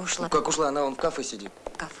пришла, так и ушла. Ну, как ушла, она вон в кафе сидит.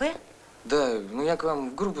 Кафе? Да, ну я к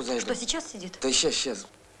вам в группу зайду. Что, сейчас сидит? Да сейчас.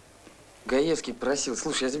 Гаевский просил.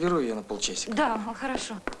 Слушай, я заберу ее на полчасика. Да,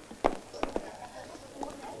 хорошо.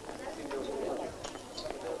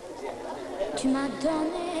 Tu m'as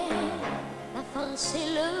donné la force et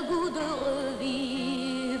le goût de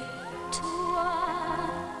revivre. Toi,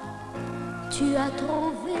 tu as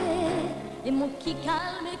trouvé les mots qui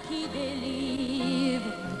calment et qui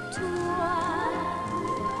délivrent. Toi,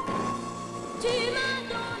 tu m'as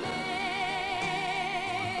donné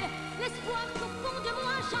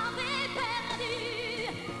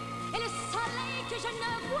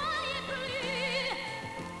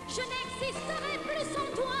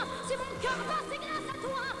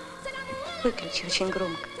Выключи очень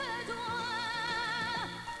громко.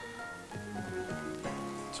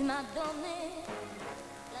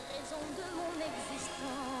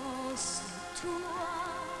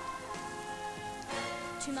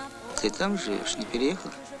 Ты там живешь, не переехал?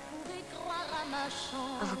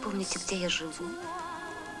 А вы помните, где я живу?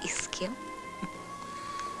 И с кем?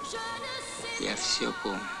 Я все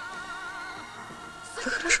помню. Вы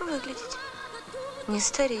хорошо выглядите. Не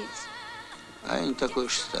стареете. А я не такой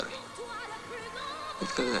уж старый.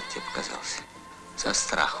 Это когда тебе показался? Со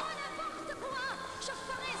страху.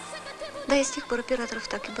 Да, я с тех пор операторов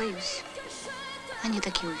так и боюсь. Они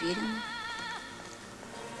такие уверенные.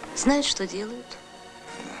 Знают, что делают.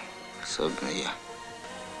 Особенно я.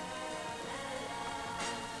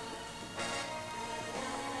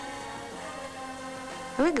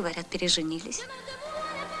 Вы, говорят, переженились.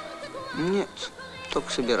 Нет,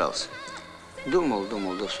 только собирался. Думал, да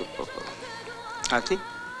в суд попал. А ты?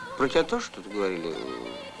 Про тебя тоже что-то говорили?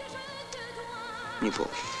 Не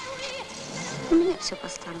помню. У меня все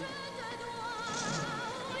по-старому.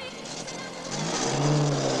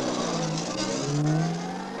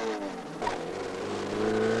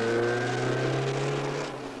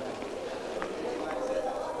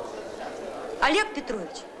 Олег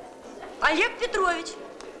Петрович! Олег Петрович!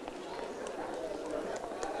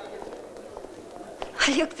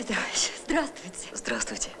 Олег Петрович, здравствуйте.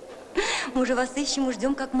 Здравствуйте. Мы уже вас ищем и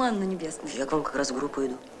ждем, как манну небесную. Я к вам как раз в группу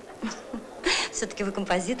иду. Все-таки вы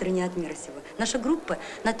композитор и не от мира сего. Наша группа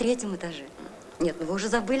на 3-м этаже. Нет, ну вы уже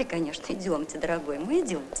забыли, конечно. Идемте, дорогой, мы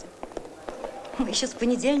идемте. Мы еще с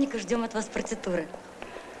понедельника ждем от вас партитуры.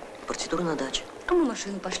 Партитура на даче. А мы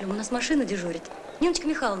машину пошлем. У нас машина дежурит. Ниночка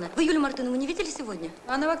Михайловна, вы Юлю Мартынову не видели сегодня?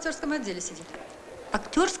 Она в актерском отделе сидит. В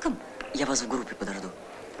актерском? Я вас в группе подожду.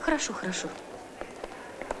 Хорошо, хорошо.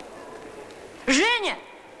 Женя!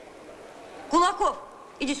 Кулаков,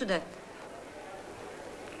 иди сюда.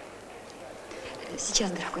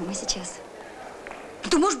 Сейчас, дорогой мой, сейчас.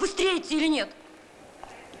 Ты можешь быстрее идти или нет?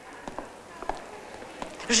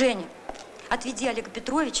 Женя, отведи Олега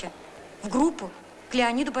Петровича в группу к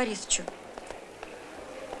Леониду Борисовичу.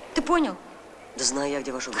 Ты понял? Да знаю я,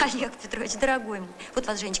 где ваша группа. Олег Петрович, дорогой мой, вот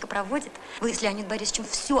вас Женечка проводит. Вы с Леонидом Борисовичем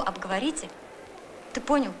все обговорите. Ты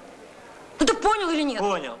понял? Ну ты понял или нет?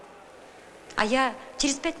 Понял. А я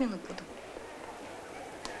через 5 минут буду.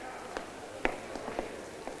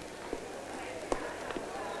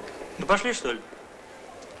 Ну пошли, что ли?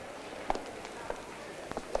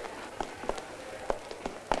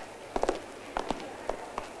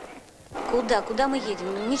 Куда? Куда мы едем?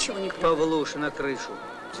 Ну, ничего не понимаю. Павлуша на крышу.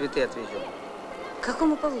 Цветы отвезем.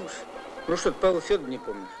 Какому Павлуш? Ну что ты, Павла Федор не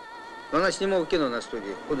помнишь? Но она снимала кино на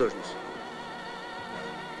студии, художница.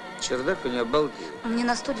 Чердак у нее обалдел. Мне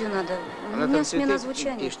на студию надо. Она У меня там смена цветы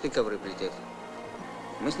звучания. пишет и ковры плетет.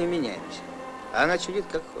 Мы с ней меняемся. А она чудит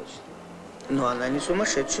как хочет. Но она не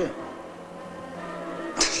сумасшедшая.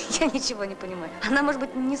 Я ничего не понимаю. Она может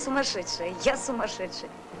быть не сумасшедшая, я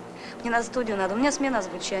сумасшедшая. Мне на студию надо, у меня смена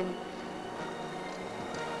звучания.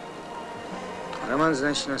 Роман,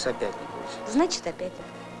 значит, нас опять не будет. Значит, опять.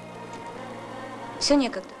 Все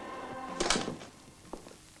некогда.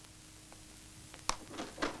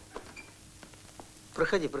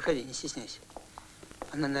 Проходи, проходи, не стесняйся.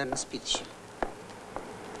 Она, наверное, спит еще.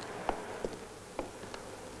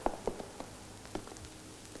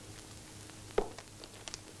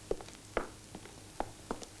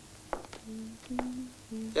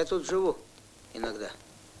 Я тут живу иногда.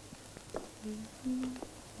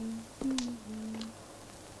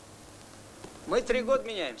 Мы 3 года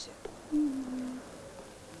меняемся.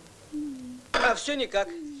 А все никак.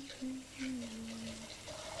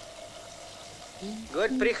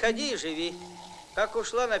 Говорит, приходи и живи. Как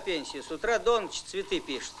ушла на пенсию, с утра до ночи цветы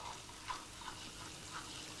пишет.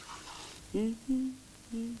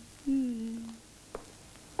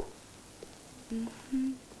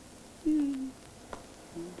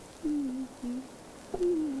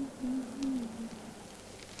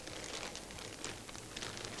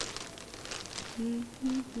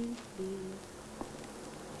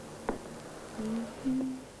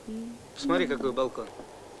 Смотри, какой балкон.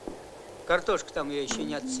 Картошка там ее еще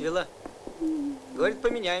не отцвела. Говорит,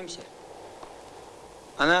 поменяемся.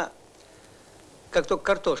 Она как только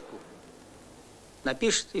картошку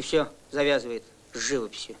напишет и все, завязывает с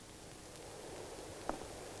живописью.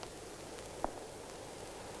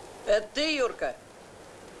 Это ты, Юрка?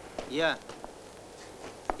 Я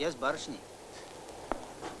с барышней.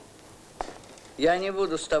 Я не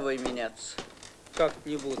буду с тобой меняться. Как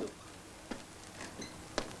не буду?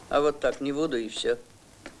 А вот так не буду и все.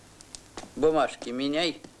 Бумажки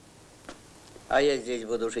меняй, а я здесь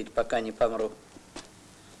буду жить, пока не помру.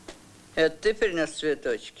 Это ты принес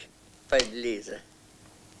цветочки, подлиза?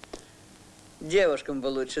 Девушкам бы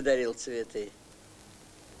лучше дарил цветы,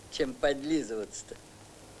 чем подлизываться-то.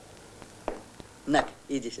 На,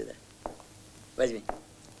 иди сюда. Возьми.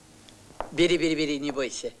 Бери, бери, бери, не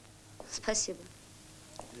бойся. Спасибо.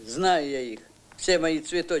 Знаю я их. Все мои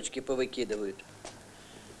цветочки повыкидывают.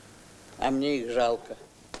 А мне их жалко.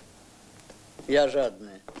 Я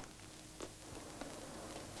жадная.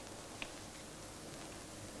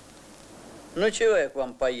 Ну, чего я к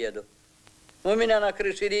вам поеду? У меня на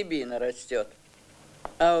крыше рябина растет.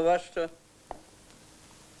 А у вас что?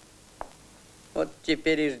 Вот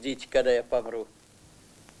теперь и ждите, когда я помру.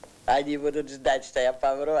 Они будут ждать, что я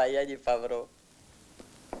помру, а я не помру.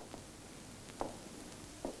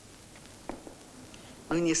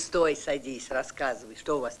 Ну, не стой, садись, рассказывай,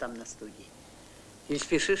 что у вас там на студии. Или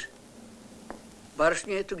спешишь?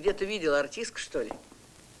 Барышню эту где-то видела, артистка, что ли?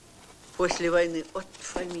 После войны от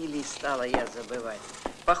фамилии стала я забывать.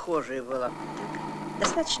 Похожая была. Так,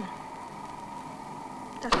 достаточно?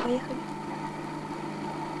 Так, поехали.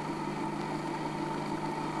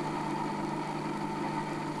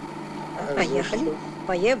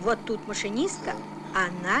 Поехали. Вот тут машинистка.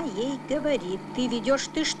 Она ей говорит: ты ведешь,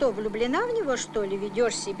 ты что, влюблена в него, что ли?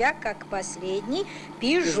 Ведешь себя как последний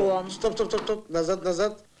пижон. Стоп, стоп, стоп, стоп. Назад,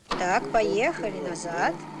 назад. Так, поехали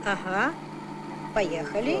назад. Ага.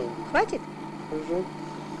 Поехали. Хватит?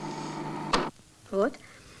 Вот.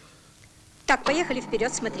 Так, поехали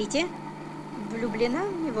вперед, смотрите. Влюблена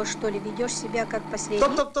в него, что ли? Ведешь себя как последний.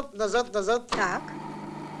 Стоп, стоп, стоп. Назад, назад. Так.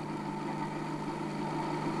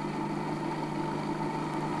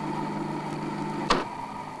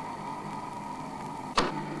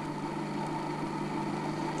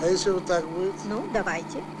 А если вот так будет? Ну,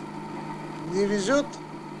 давайте. Не везет,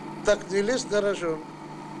 так не лезь на рожон.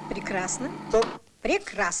 Прекрасно. Стоп.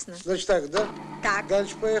 Прекрасно. Значит так, да? Так.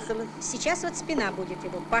 Дальше поехали. Сейчас вот спина будет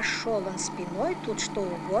его. Пошел он спиной, тут что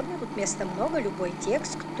угодно, тут места много, любой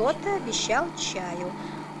текст. Кто-то обещал чаю.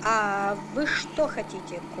 А вы что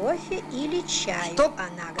хотите, кофе или чаю? Стоп.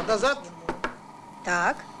 Она говорит назад. ему.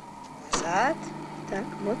 Так, назад. Так,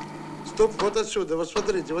 вот. Стоп, вот отсюда. Вот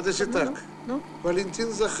смотрите, вот если так. Ну.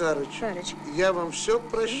 Валентин Захарыч, я вам все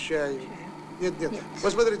прощаю. Нет, нет.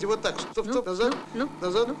 Вот смотрите, вот так. Стоп, стоп, назад.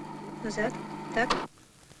 Назад. Назад. Так.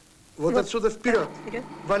 Вот отсюда вперед. Так, вперед.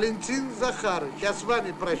 Валентин Захарыч, я с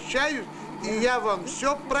вами прощаюсь, и я вам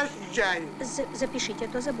все прощаю. Запишите, а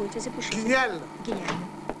то забудете, запишите. Гениально. Гениально.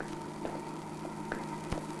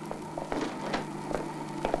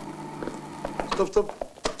 Стоп, стоп.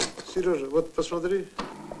 Сережа, вот посмотри.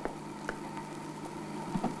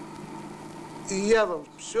 И я вам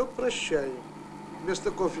все прощаю. Вместо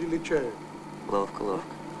кофе или чая. Ловко, ловко.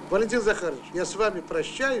 Валентин Захарович, я с вами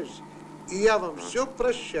прощаюсь, и я вам все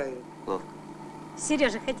прощаю. Ловко.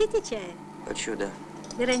 Сережа, хотите чая? Хочу, да.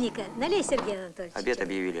 Вероника, налей Сергею Анатольевичу. Обед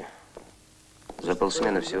объявили. За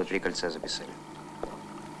полсмены всего 3 кольца записали.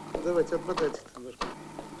 Давайте, отмотайте немножко.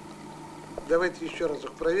 Давайте еще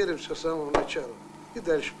разок проверим все с самого начала. И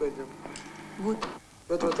дальше пойдем. Вот.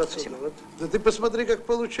 Вот отсюда. Спасибо. Вот. Да ты посмотри, как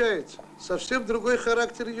получается. Совсем другой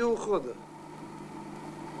характер ее ухода.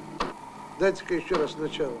 Дайте-ка еще раз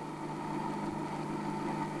начало.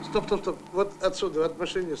 Стоп, стоп, стоп. Вот отсюда, от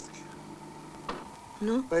машинистки.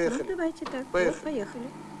 Ну, поехали. Ну, давайте так. Поехали. Вот, поехали.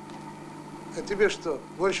 А тебе что,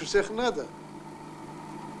 больше всех надо?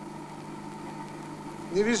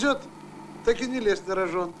 Не везет, так и не лезь на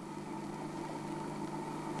рожон.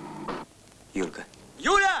 Юлька.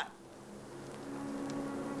 Юля!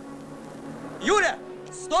 Юля!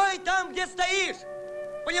 Стой там, где стоишь!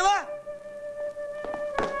 Поняла?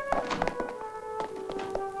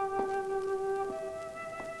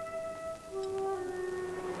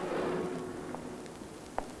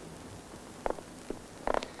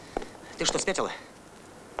 Ты что, спятила?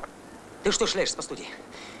 Ты что шляешься по студии?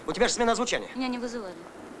 У тебя же смена звучания. Меня не вызывали.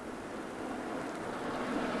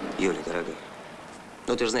 Юля, дорогая,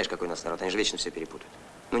 ну ты же знаешь, какой у нас народ, они же вечно все перепутают.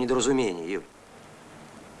 Ну, недоразумение, Юль.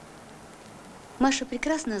 Маша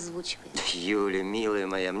прекрасно озвучивает. Юля, милая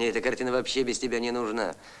моя, мне эта картина вообще без тебя не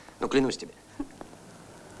нужна. Ну, клянусь тебе.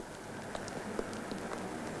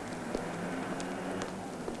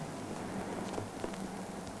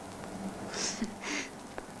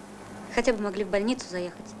 Хотя бы могли в больницу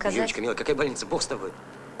заехать. Казать. Юлечка, милая, какая больница? Бог с тобой.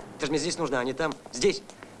 Ты же мне здесь нужна, а не там. Здесь.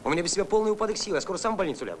 У меня без тебя полный упадок сил. Я скоро сам в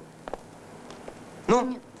больницу лягу. Ну?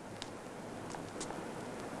 Нет.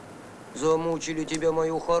 Замучили тебя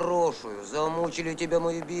мою хорошую, замучили тебя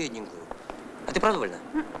мою бедненькую. А ты правда вольна?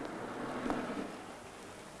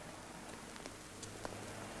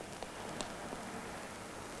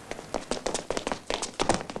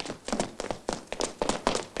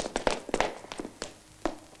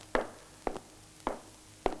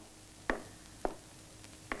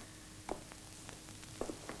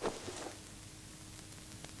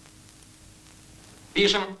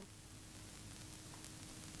 Пишем.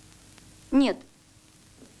 Нет.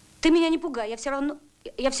 Ты меня не пугай, я все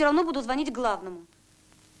равно буду звонить главному.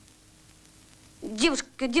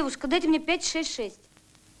 Девушка, дайте мне 566.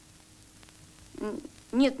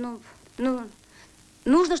 Нет, ну,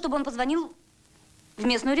 нужно, чтобы он позвонил в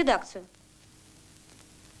местную редакцию.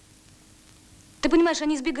 Ты понимаешь,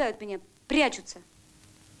 они избегают меня, прячутся.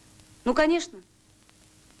 Ну, конечно.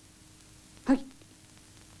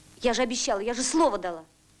 Я же обещала, я же слово дала.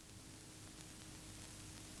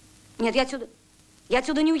 Нет, я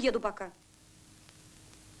отсюда не уеду пока.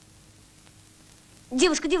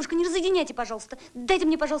 Девушка, не разъединяйте, пожалуйста. Дайте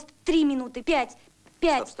мне, пожалуйста, 3 минуты, 5.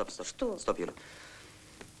 Стоп. Что? Стоп, Юля.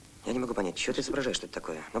 Я не могу понять, что ты изображаешь, что это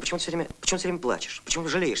такое? Но почему ты все время плачешь? Почему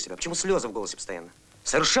жалеешь себя? Почему слезы в голосе постоянно?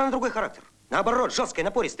 Совершенно другой характер. Наоборот, жесткая,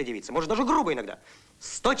 напористая девица. Может, даже грубая иногда.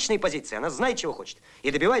 С точной позиции. Она знает, чего хочет. И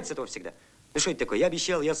добивается этого всегда. Ну что это такое? Я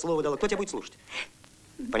обещал, я слово дала. Кто тебя будет слушать?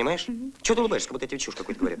 Понимаешь? Чего ты улыбаешься, как будто я тебе чушь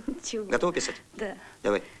какую-то говорю? Чего? Готова писать? Да.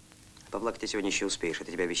 Давай. Поплакать ты сегодня еще успеешь,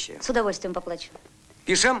 это тебя обещаю. С удовольствием поплачу.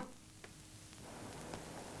 Пишем.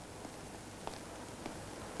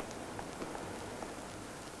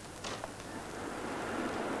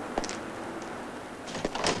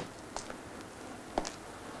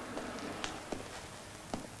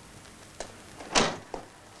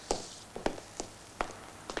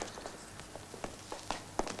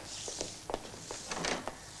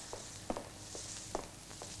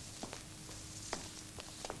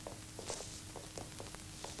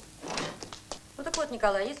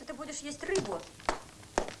 Николай, если ты будешь есть рыбу,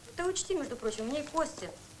 ты учти, между прочим, у ней кости.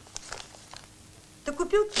 Ты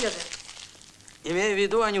купил кеды? Имею в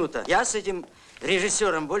виду, Анюта, я с этим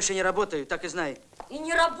режиссером больше не работаю, так и знай. И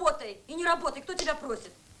не работай, кто тебя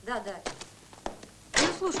просит? Да. Ну,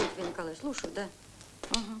 слушаю тебя, Николай, слушаю, да.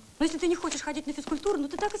 Угу. Но если ты не хочешь ходить на физкультуру, ну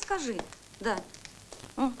ты так и скажи, да.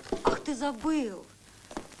 Ах, ты забыл.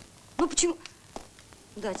 Ну, почему?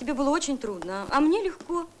 Да, тебе было очень трудно, а мне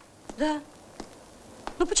легко, да.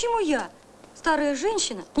 Ну почему я, старая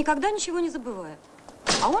женщина, никогда ничего не забываю?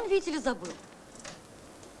 А он, видите ли, забыл.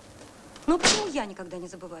 Ну почему я никогда не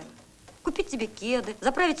забываю? Купить тебе кеды,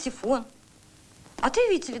 заправить сифон. А ты,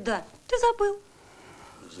 видите ли, да, ты забыл.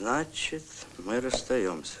 Значит, мы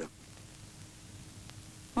расстаемся.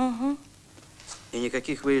 Угу. И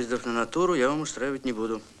никаких выездов на натуру я вам устраивать не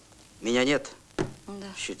буду. Меня нет.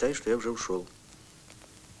 Да. Считай, что я уже ушел.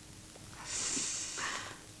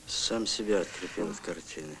 Сам себя отлепил от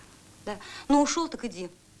картины. Да. Ну, ушел, так иди.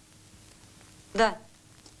 Да.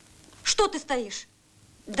 Что ты стоишь?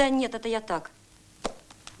 Да нет, это я так.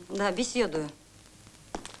 Да, беседую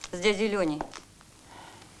с дядей Леней.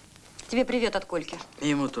 Тебе привет от Кольки. И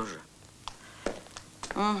ему тоже.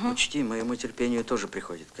 Угу. Учти, моему терпению тоже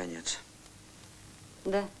приходит конец.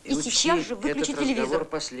 Да. И учти, сейчас же выключи этот телевизор. разговор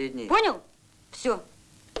последний. Понял? Все.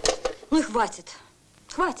 Ну и хватит.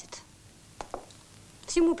 Хватит.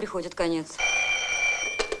 Всему приходит конец.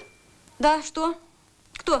 Да, что?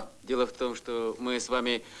 Кто? Дело в том, что мы с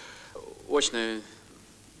вами очно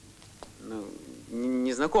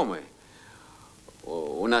не знакомы.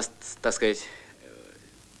 У нас, так сказать,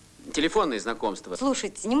 телефонные знакомства.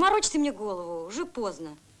 Слушайте, не морочьте мне голову, уже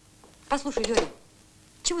поздно. Послушай, Леня,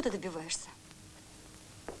 чего ты добиваешься?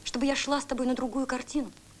 Чтобы я шла с тобой на другую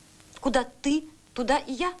картину? Куда ты, туда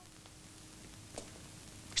и я?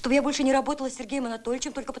 Чтобы я больше не работала с Сергеем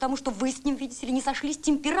Анатольевичем только потому, что вы с ним, видите ли, не сошлись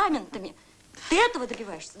темпераментами. Ты этого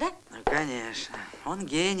добиваешься, да? Ну, конечно. Он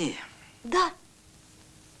гений. Да.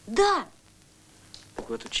 Да. Так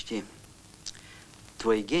вот, учти.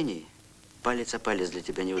 Твой гений палец о палец для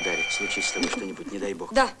тебя не ударит. Случись с тобой что-нибудь, не дай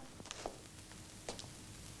бог. Да.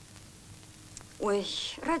 Ой,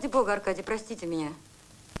 ради бога, Аркадий, простите меня.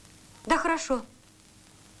 Да, хорошо.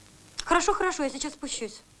 Хорошо, я сейчас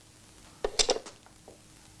спущусь.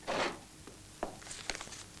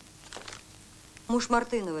 Муж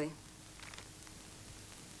Мартыновой.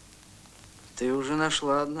 Ты уже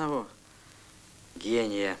нашла одного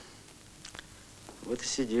гения. Вот и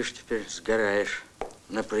сидишь теперь, сгораешь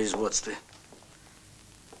на производстве.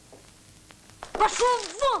 Пошел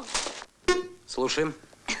вон! Слушаем.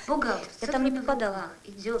 Бухгалтер, я там не попадала.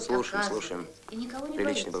 Идет, Слушаем. И никого не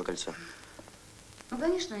Приличное боится. было кольцо. Ну,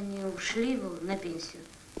 конечно, они ушли на пенсию.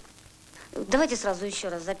 Давайте сразу еще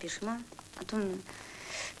раз запишем, а? А то...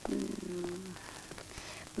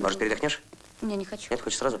 Может, передохнешь? Не, не хочу. Нет,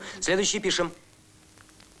 хочешь сразу? Следующий пишем.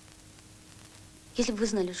 Если бы вы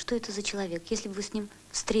знали, что это за человек, если бы вы с ним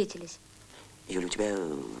встретились. Юля, у тебя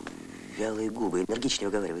вялые губы, энергичнее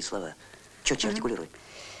выговаривай слова. Четче артикулируй.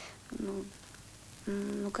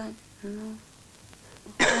 Ну,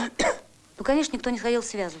 конечно, никто не хотел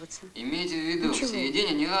связываться. Имейте в виду,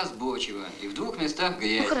 сведение неразборчиво и в двух местах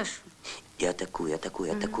грязь. Ну, хорошо. И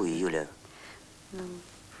атакуй, Юля.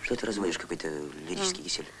 Что ты разводишь какой-то лирический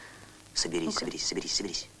кисель? Соберись,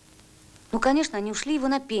 соберись. Ну, конечно, они ушли его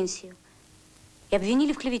на пенсию. И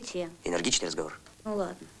обвинили в клевете. Энергичный разговор. Ну,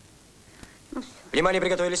 ладно. Ну, все. Внимание,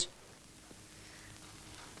 приготовились.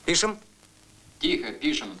 Пишем. Тихо,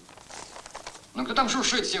 пишем. Ну, кто там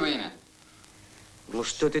шуршит все время? Ну,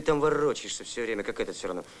 что ты там ворочаешься все время, как этот все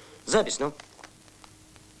равно. Запись, ну.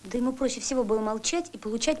 Да ему проще всего было молчать и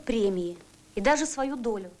получать премии. И даже свою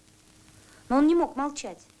долю. Но он не мог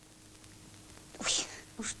молчать. Ой,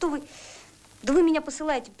 ну что вы... Да вы меня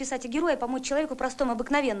посылаете писать о герое, помочь человеку простому,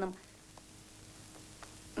 обыкновенному.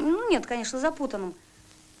 Ну, нет, конечно, запутанным.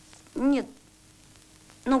 Нет.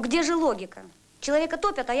 Ну, где же логика? Человека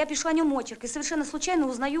топят, а я пишу о нем очерк. И совершенно случайно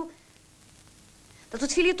узнаю... Да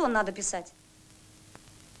тут фельетон надо писать.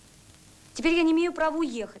 Теперь я не имею права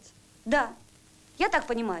уехать. Да. Я так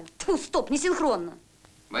понимаю. Фу, стоп, не синхронно.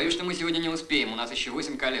 Боюсь, что мы сегодня не успеем. У нас еще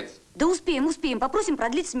 8 колец. Да успеем. Попросим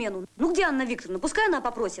продлить смену. Ну, где Анна Викторовна? Пускай она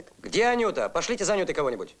попросит. Где Анюта? Пошлите за Анютой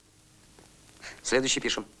кого-нибудь. Следующий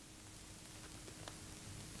пишем.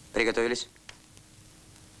 Приготовились.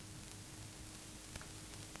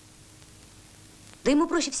 Да ему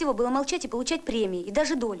проще всего было молчать и получать премии, и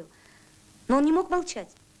даже долю. Но он не мог молчать.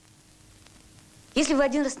 Если вы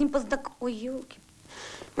один раз с ним Ой, елки.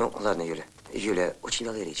 Ну, ладно, Юля. Юля, очень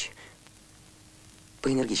вялая речь.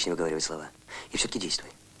 Поэнергичнее выговаривай слова. И все-таки действуй.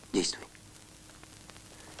 Действуй.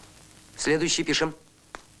 Следующий пишем.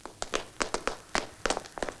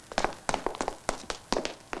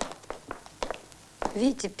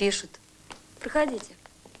 Видите, пишут. Проходите.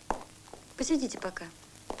 Посидите пока.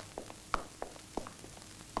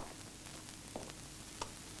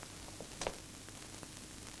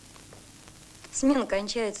 Смена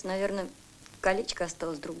кончается, наверное, колечко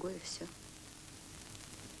осталось другое, все.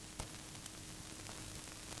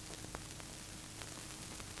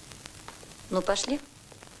 Ну, пошли.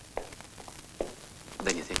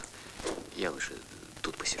 Да нет, я лучше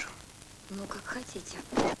тут посижу. Ну, как хотите.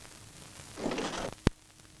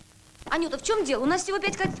 Анюта, в чем дело? У нас всего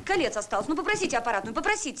 5 колец осталось. Ну, попросите аппаратную,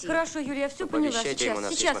 попросите. Хорошо, Юля, я все поняла.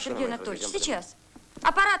 Сейчас, Сергей Анатольевич, сейчас.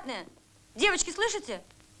 Аппаратная. Девочки, слышите?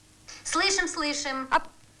 Слышим.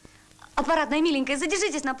 Аппаратная, миленькая,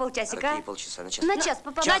 задержитесь на полчасика. Какие полчаса? На час? На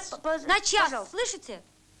час. На час, слышите?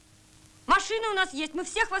 Машины у нас есть, мы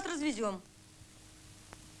всех вас развезем.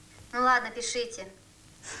 Ну ладно, пишите.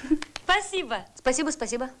 Спасибо.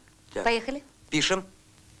 Спасибо. Так. Поехали. Пишем.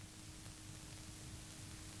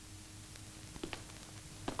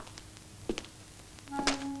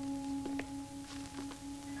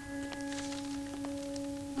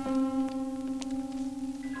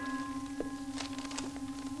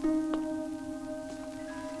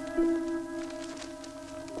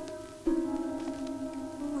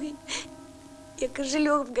 Ой, я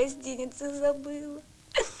кошелек в гостинице забыла.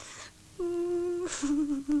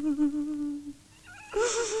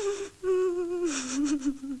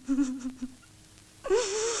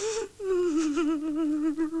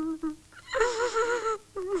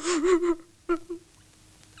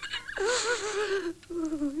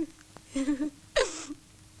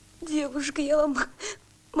 Девушка, я вам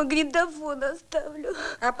магнитофон оставлю.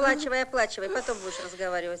 Оплачивай, потом будешь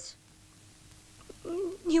разговаривать.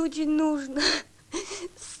 Не очень нужно.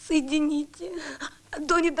 Соедините. А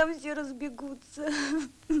то они там все разбегутся.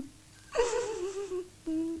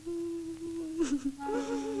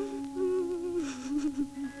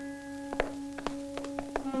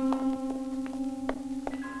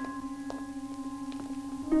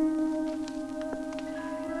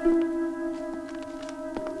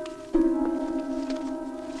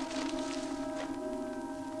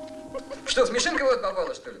 Что, смешинка вот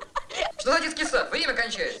попала, что ли? Что за детский сад? Время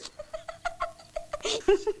кончается.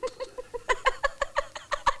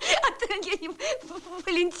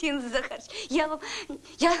 Валентин Захарович, я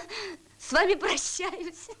с вами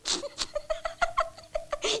прощаюсь.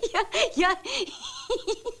 Я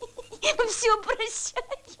все прощаю.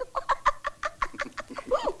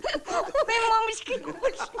 Ой, мамочка, не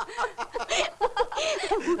больше.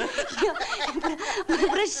 Я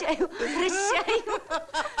прощаю.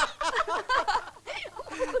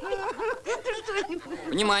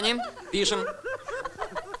 Внимание! Пишем.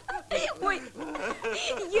 Ой,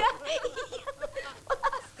 я...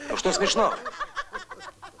 Ну что смешно?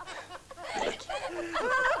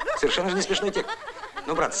 Совершенно же не смешной текст.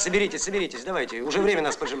 Ну, брат, соберитесь, давайте. Уже время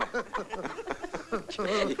нас поджимает.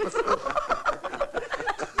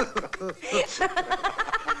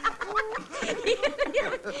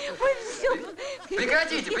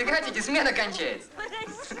 Прекратите, смена кончается.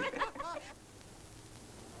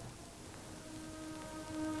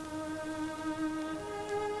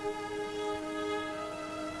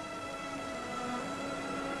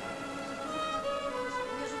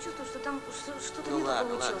 Что-то ну, не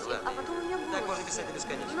ладно, получилось. Ладно. А потом у меня голос. Так можно писать до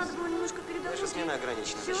бесконечности. Надо было немножко передохнуть. Наша смена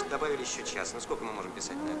ограничена. Значит, добавили еще час. Ну сколько мы можем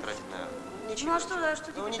писать тратить на... Ничего. Ну а что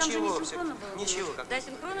теперь? Ну, там же не синхронно было. Ничего, как... Да,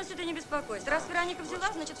 синхронностью ты не беспокойся. Раз Вероника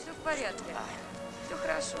взяла, значит, все в порядке. Все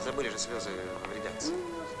хорошо. Забыли же слезы в редакции.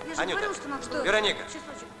 Я же говорила, что надо... Что? Вероника,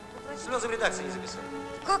 слезы в редакции не записали.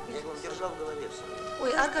 Как? Я его держал в голове все.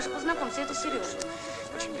 Ой, Аркаша, познакомься, это Сережа.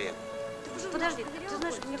 Очень приятно. Подожди, ты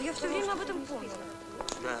знаешь, я все время об этом помню.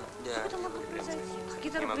 Да. Что там могло произойти?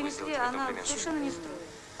 Гитару принесли, она совершенно не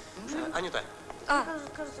строит. Анюта.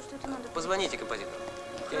 Кажется, что это надо... Позвоните композитору.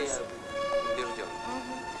 Я убежден.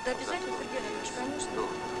 Да обязательно, Сергей Анатольевич, конечно. Ну,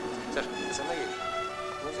 Сашка, ты со мной едешь?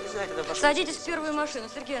 Ну, залезай тогда в машину. Садитесь в первую машину,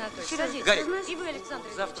 Сергей Анатольевич, садитесь. Гарик. И вы, Александр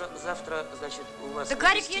Ильич. Завтра, значит, у вас... Да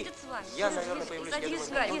Гарик едет с вами. Я, наверное, появлюсь, Садитесь,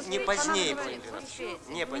 я думаю, не позднее половины 13.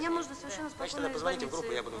 Не позднее. Меня можно совершенно спокойно... Значит, тогда позвоните в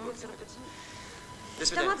группу, я буду в группе находиться. До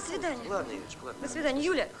свидания. До свидания. Ладно, Юлечка, ладно. До свидания.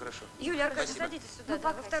 Юля. Хорошо. Юля, Аркадий, садитесь сюда,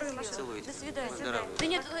 во вторую машину. Целуйте. До свидания. Здоровья. Да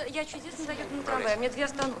нет, я чудесно доеду на трамвае. У меня 2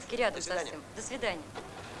 остановки рядом совсем. До свидания.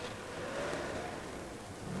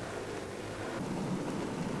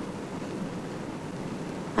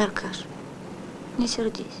 Аркаш, не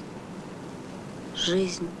сердись.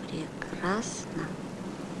 Жизнь прекрасна.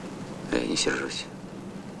 Да я не сержусь.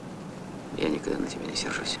 Я никогда на тебя не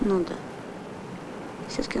сержусь. Ну да.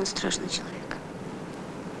 Все-таки он страшный человек.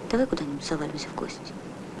 Давай куда-нибудь завалимся в гости.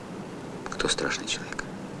 Кто страшный человек?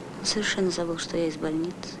 Он совершенно забыл, что я из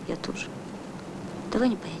больницы. Я тоже. Давай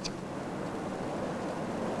не поедем.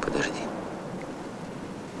 Подожди.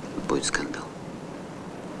 Будет скандал.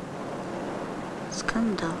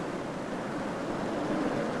 Скандал.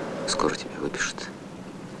 Скоро тебя выпишут.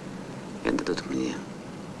 И отдадут мне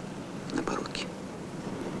на поруки.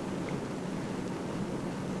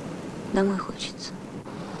 Домой хочется.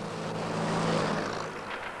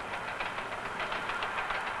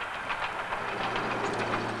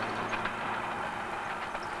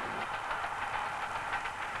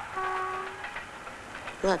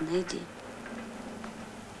 Ладно, иди.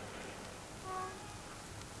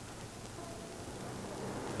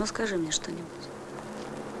 Ну, скажи мне что-нибудь.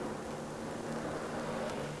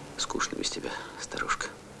 Скучно без тебя, старушка.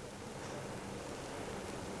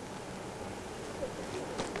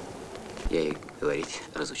 Я ей говорить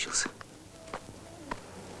разучился.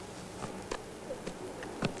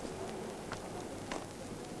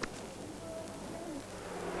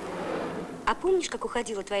 А помнишь, как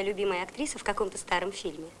уходила твоя любимая актриса в каком-то старом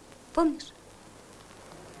фильме? Помнишь?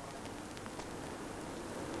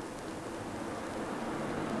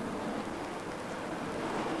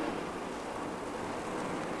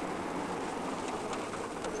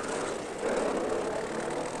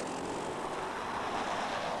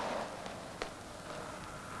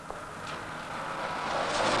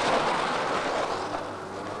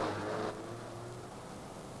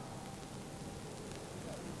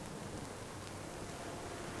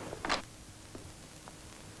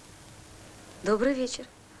 Добрый вечер.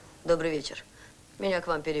 Добрый вечер. Меня к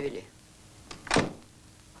вам перевели.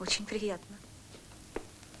 Очень приятно.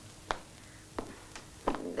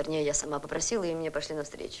 Вернее, я сама попросила, и мне пошли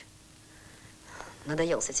навстречу.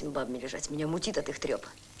 Надоел с этими бабами лежать. Меня мутит от их трёпа.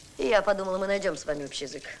 И я подумала, мы найдем с вами общий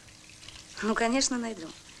язык. Ну, конечно, найдем.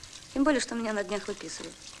 Тем более, что меня на днях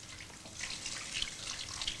выписывают.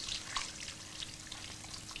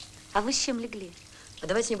 А вы с чем легли? А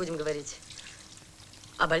давайте не будем говорить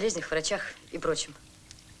о болезнях, врачах и прочем.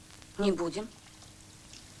 Не будем.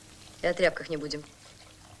 И о тряпках не будем.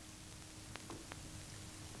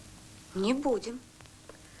 Не будем.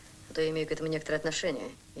 А то я имею к этому некоторое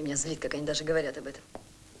отношение. И меня злит, как они даже говорят об этом.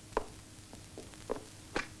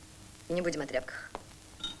 И не будем о тряпках.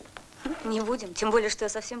 Не будем. Тем более, что я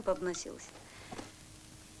совсем пообносилась.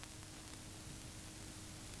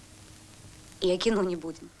 И о кино не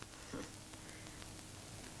будем.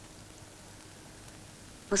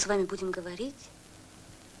 Мы с вами будем говорить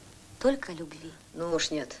только о любви. Ну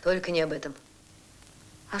уж нет, только не об этом.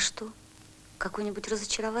 А что? Какое-нибудь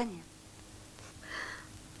разочарование?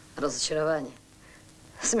 Разочарование.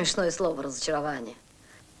 Смешное слово, разочарование.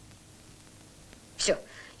 Все,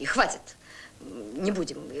 и хватит. Не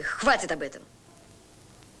будем, и хватит об этом.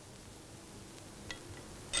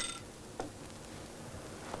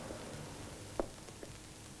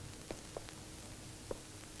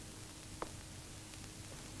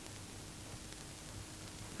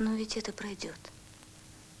 Но ведь это пройдет.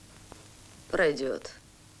 Пройдет.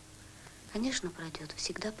 Конечно, пройдет.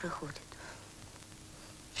 Всегда проходит.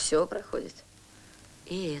 Все проходит.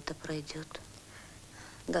 И это пройдет.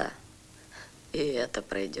 Да, и это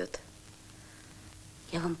пройдет.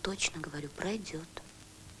 Я вам точно говорю, пройдет.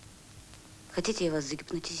 Хотите, я вас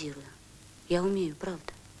загипнотизирую? Я умею,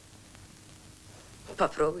 правда.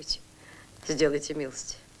 Попробуйте. Сделайте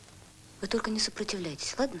милость. Вы только не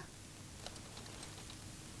сопротивляйтесь, ладно?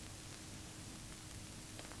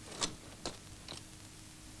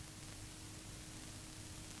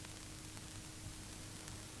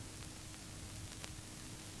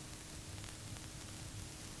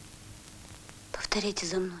 Повторяйте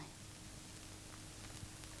за мной.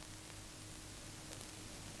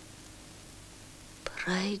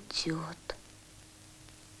 Пройдет.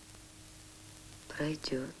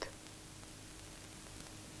 Пройдет.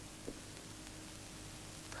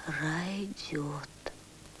 Пройдет.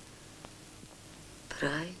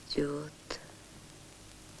 Пройдет.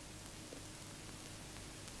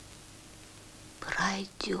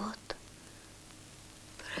 Пройдет.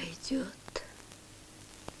 Пройдет.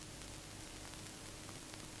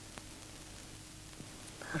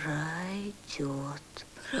 Пройдет.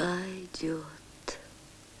 Пройдет.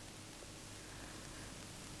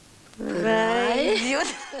 Пройдет.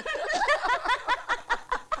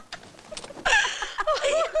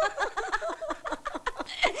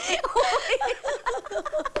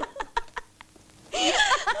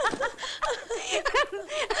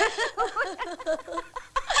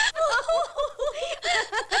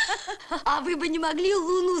 А вы бы не могли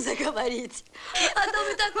Луну заговорить? А то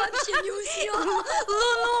мы так вообще не уснем.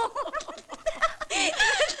 Луну!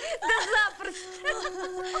 Да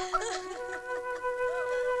запросто.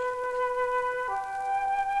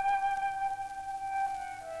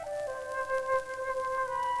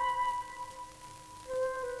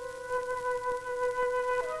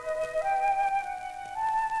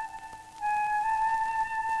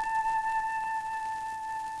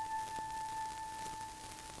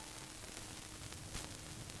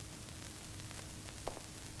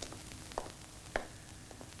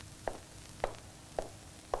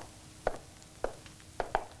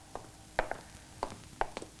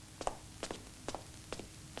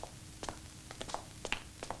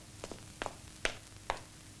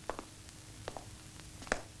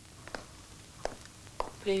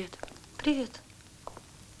 Привет. Привет.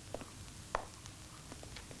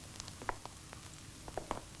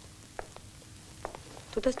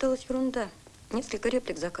 Тут осталась ерунда. Несколько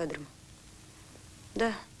реплик за кадром.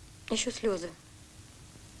 Да, еще слезы.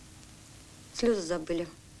 Слезы забыли.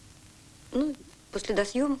 Ну, после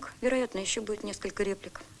досъемок, вероятно, еще будет несколько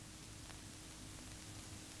реплик.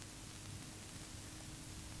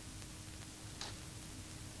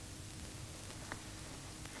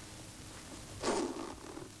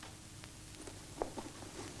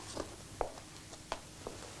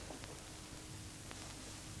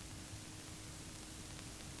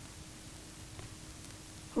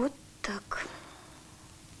 Вот так.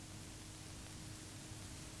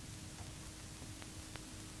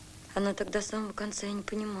 Она тогда с самого конца и не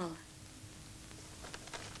понимала.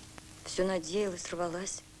 Все надеялась,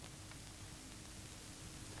 рвалась.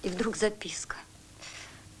 И вдруг записка.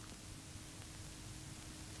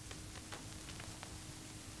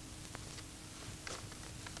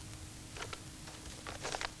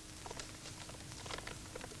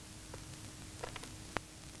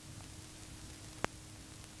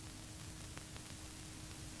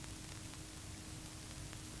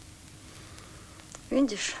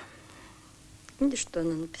 Видишь? Видишь, что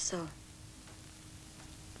она написала?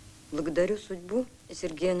 Благодарю судьбу и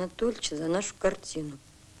Сергея Анатольевича за нашу картину.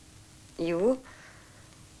 Его,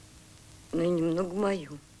 но и немного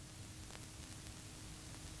мою.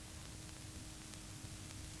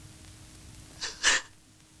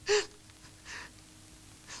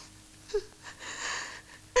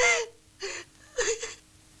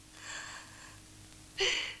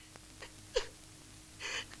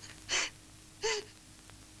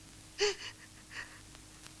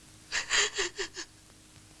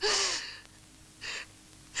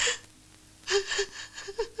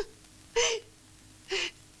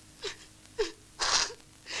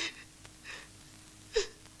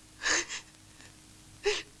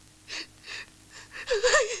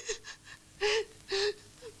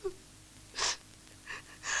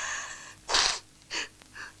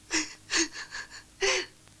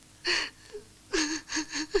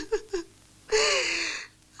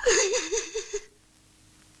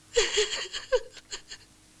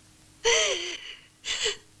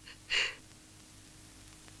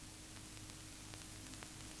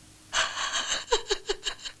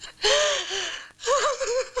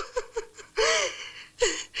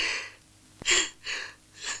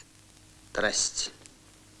 Здрасте.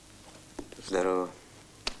 Здорово.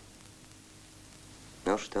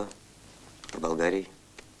 Ну что, в Болгарии?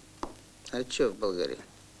 А что в Болгарии?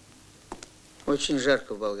 Очень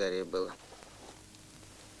жарко в Болгарии было.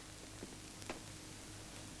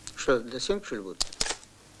 Что, до съемки, что ли, будут?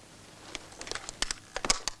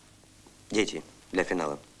 Дети, для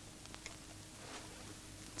финала.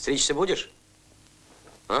 Стричься будешь?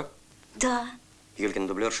 А? Да. Юлькина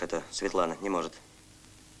дублерша, это Светлана, не может.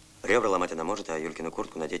 Ребра ломать она может, а Юлькину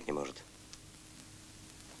куртку надеть не может.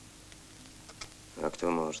 А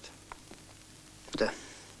кто может? Да.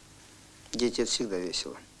 Дети, это всегда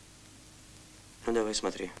весело. Ну, давай,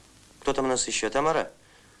 смотри. Кто там у нас еще? Тамара?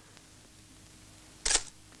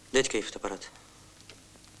 Дайте-ка ей фотоаппарат.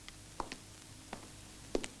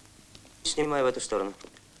 Снимай в эту сторону.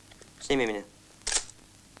 Сними меня.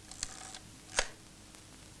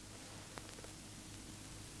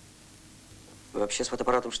 Вообще с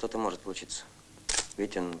фотоаппаратом что-то может получиться.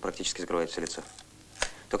 Видите, он практически закрывает все лицо.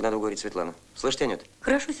 Только надо уговорить Светлану. Слышите, нет?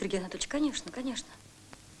 Хорошо, Сергей Анатольевич, конечно, конечно.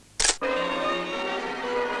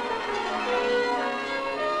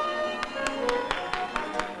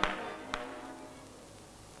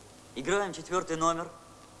 Играем 4-й номер.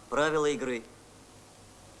 Правила игры.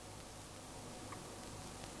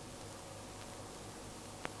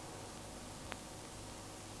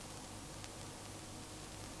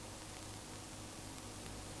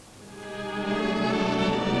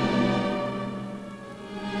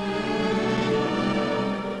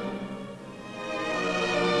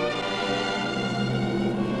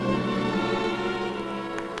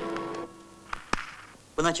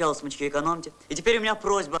 Поначалу смычки экономьте. И теперь у меня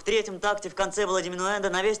просьба. В 3-м такте в конце было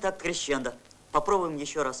диминуэндо, на весь такт крещендо. Попробуем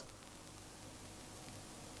еще раз.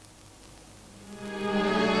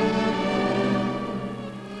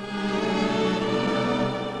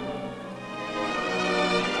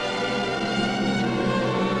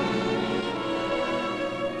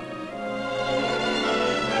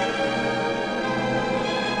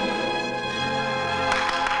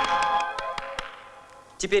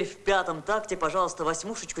 Теперь в 5-м такте, пожалуйста,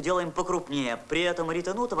 восьмушечку делаем покрупнее. При этом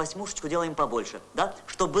ританута восьмушечку делаем побольше, да?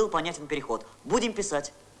 Чтобы был понятен переход. Будем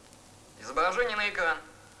писать. Изображение на экран.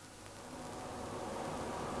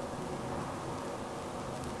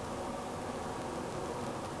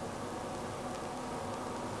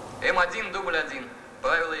 М1, дубль 1.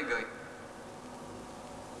 Правила игры.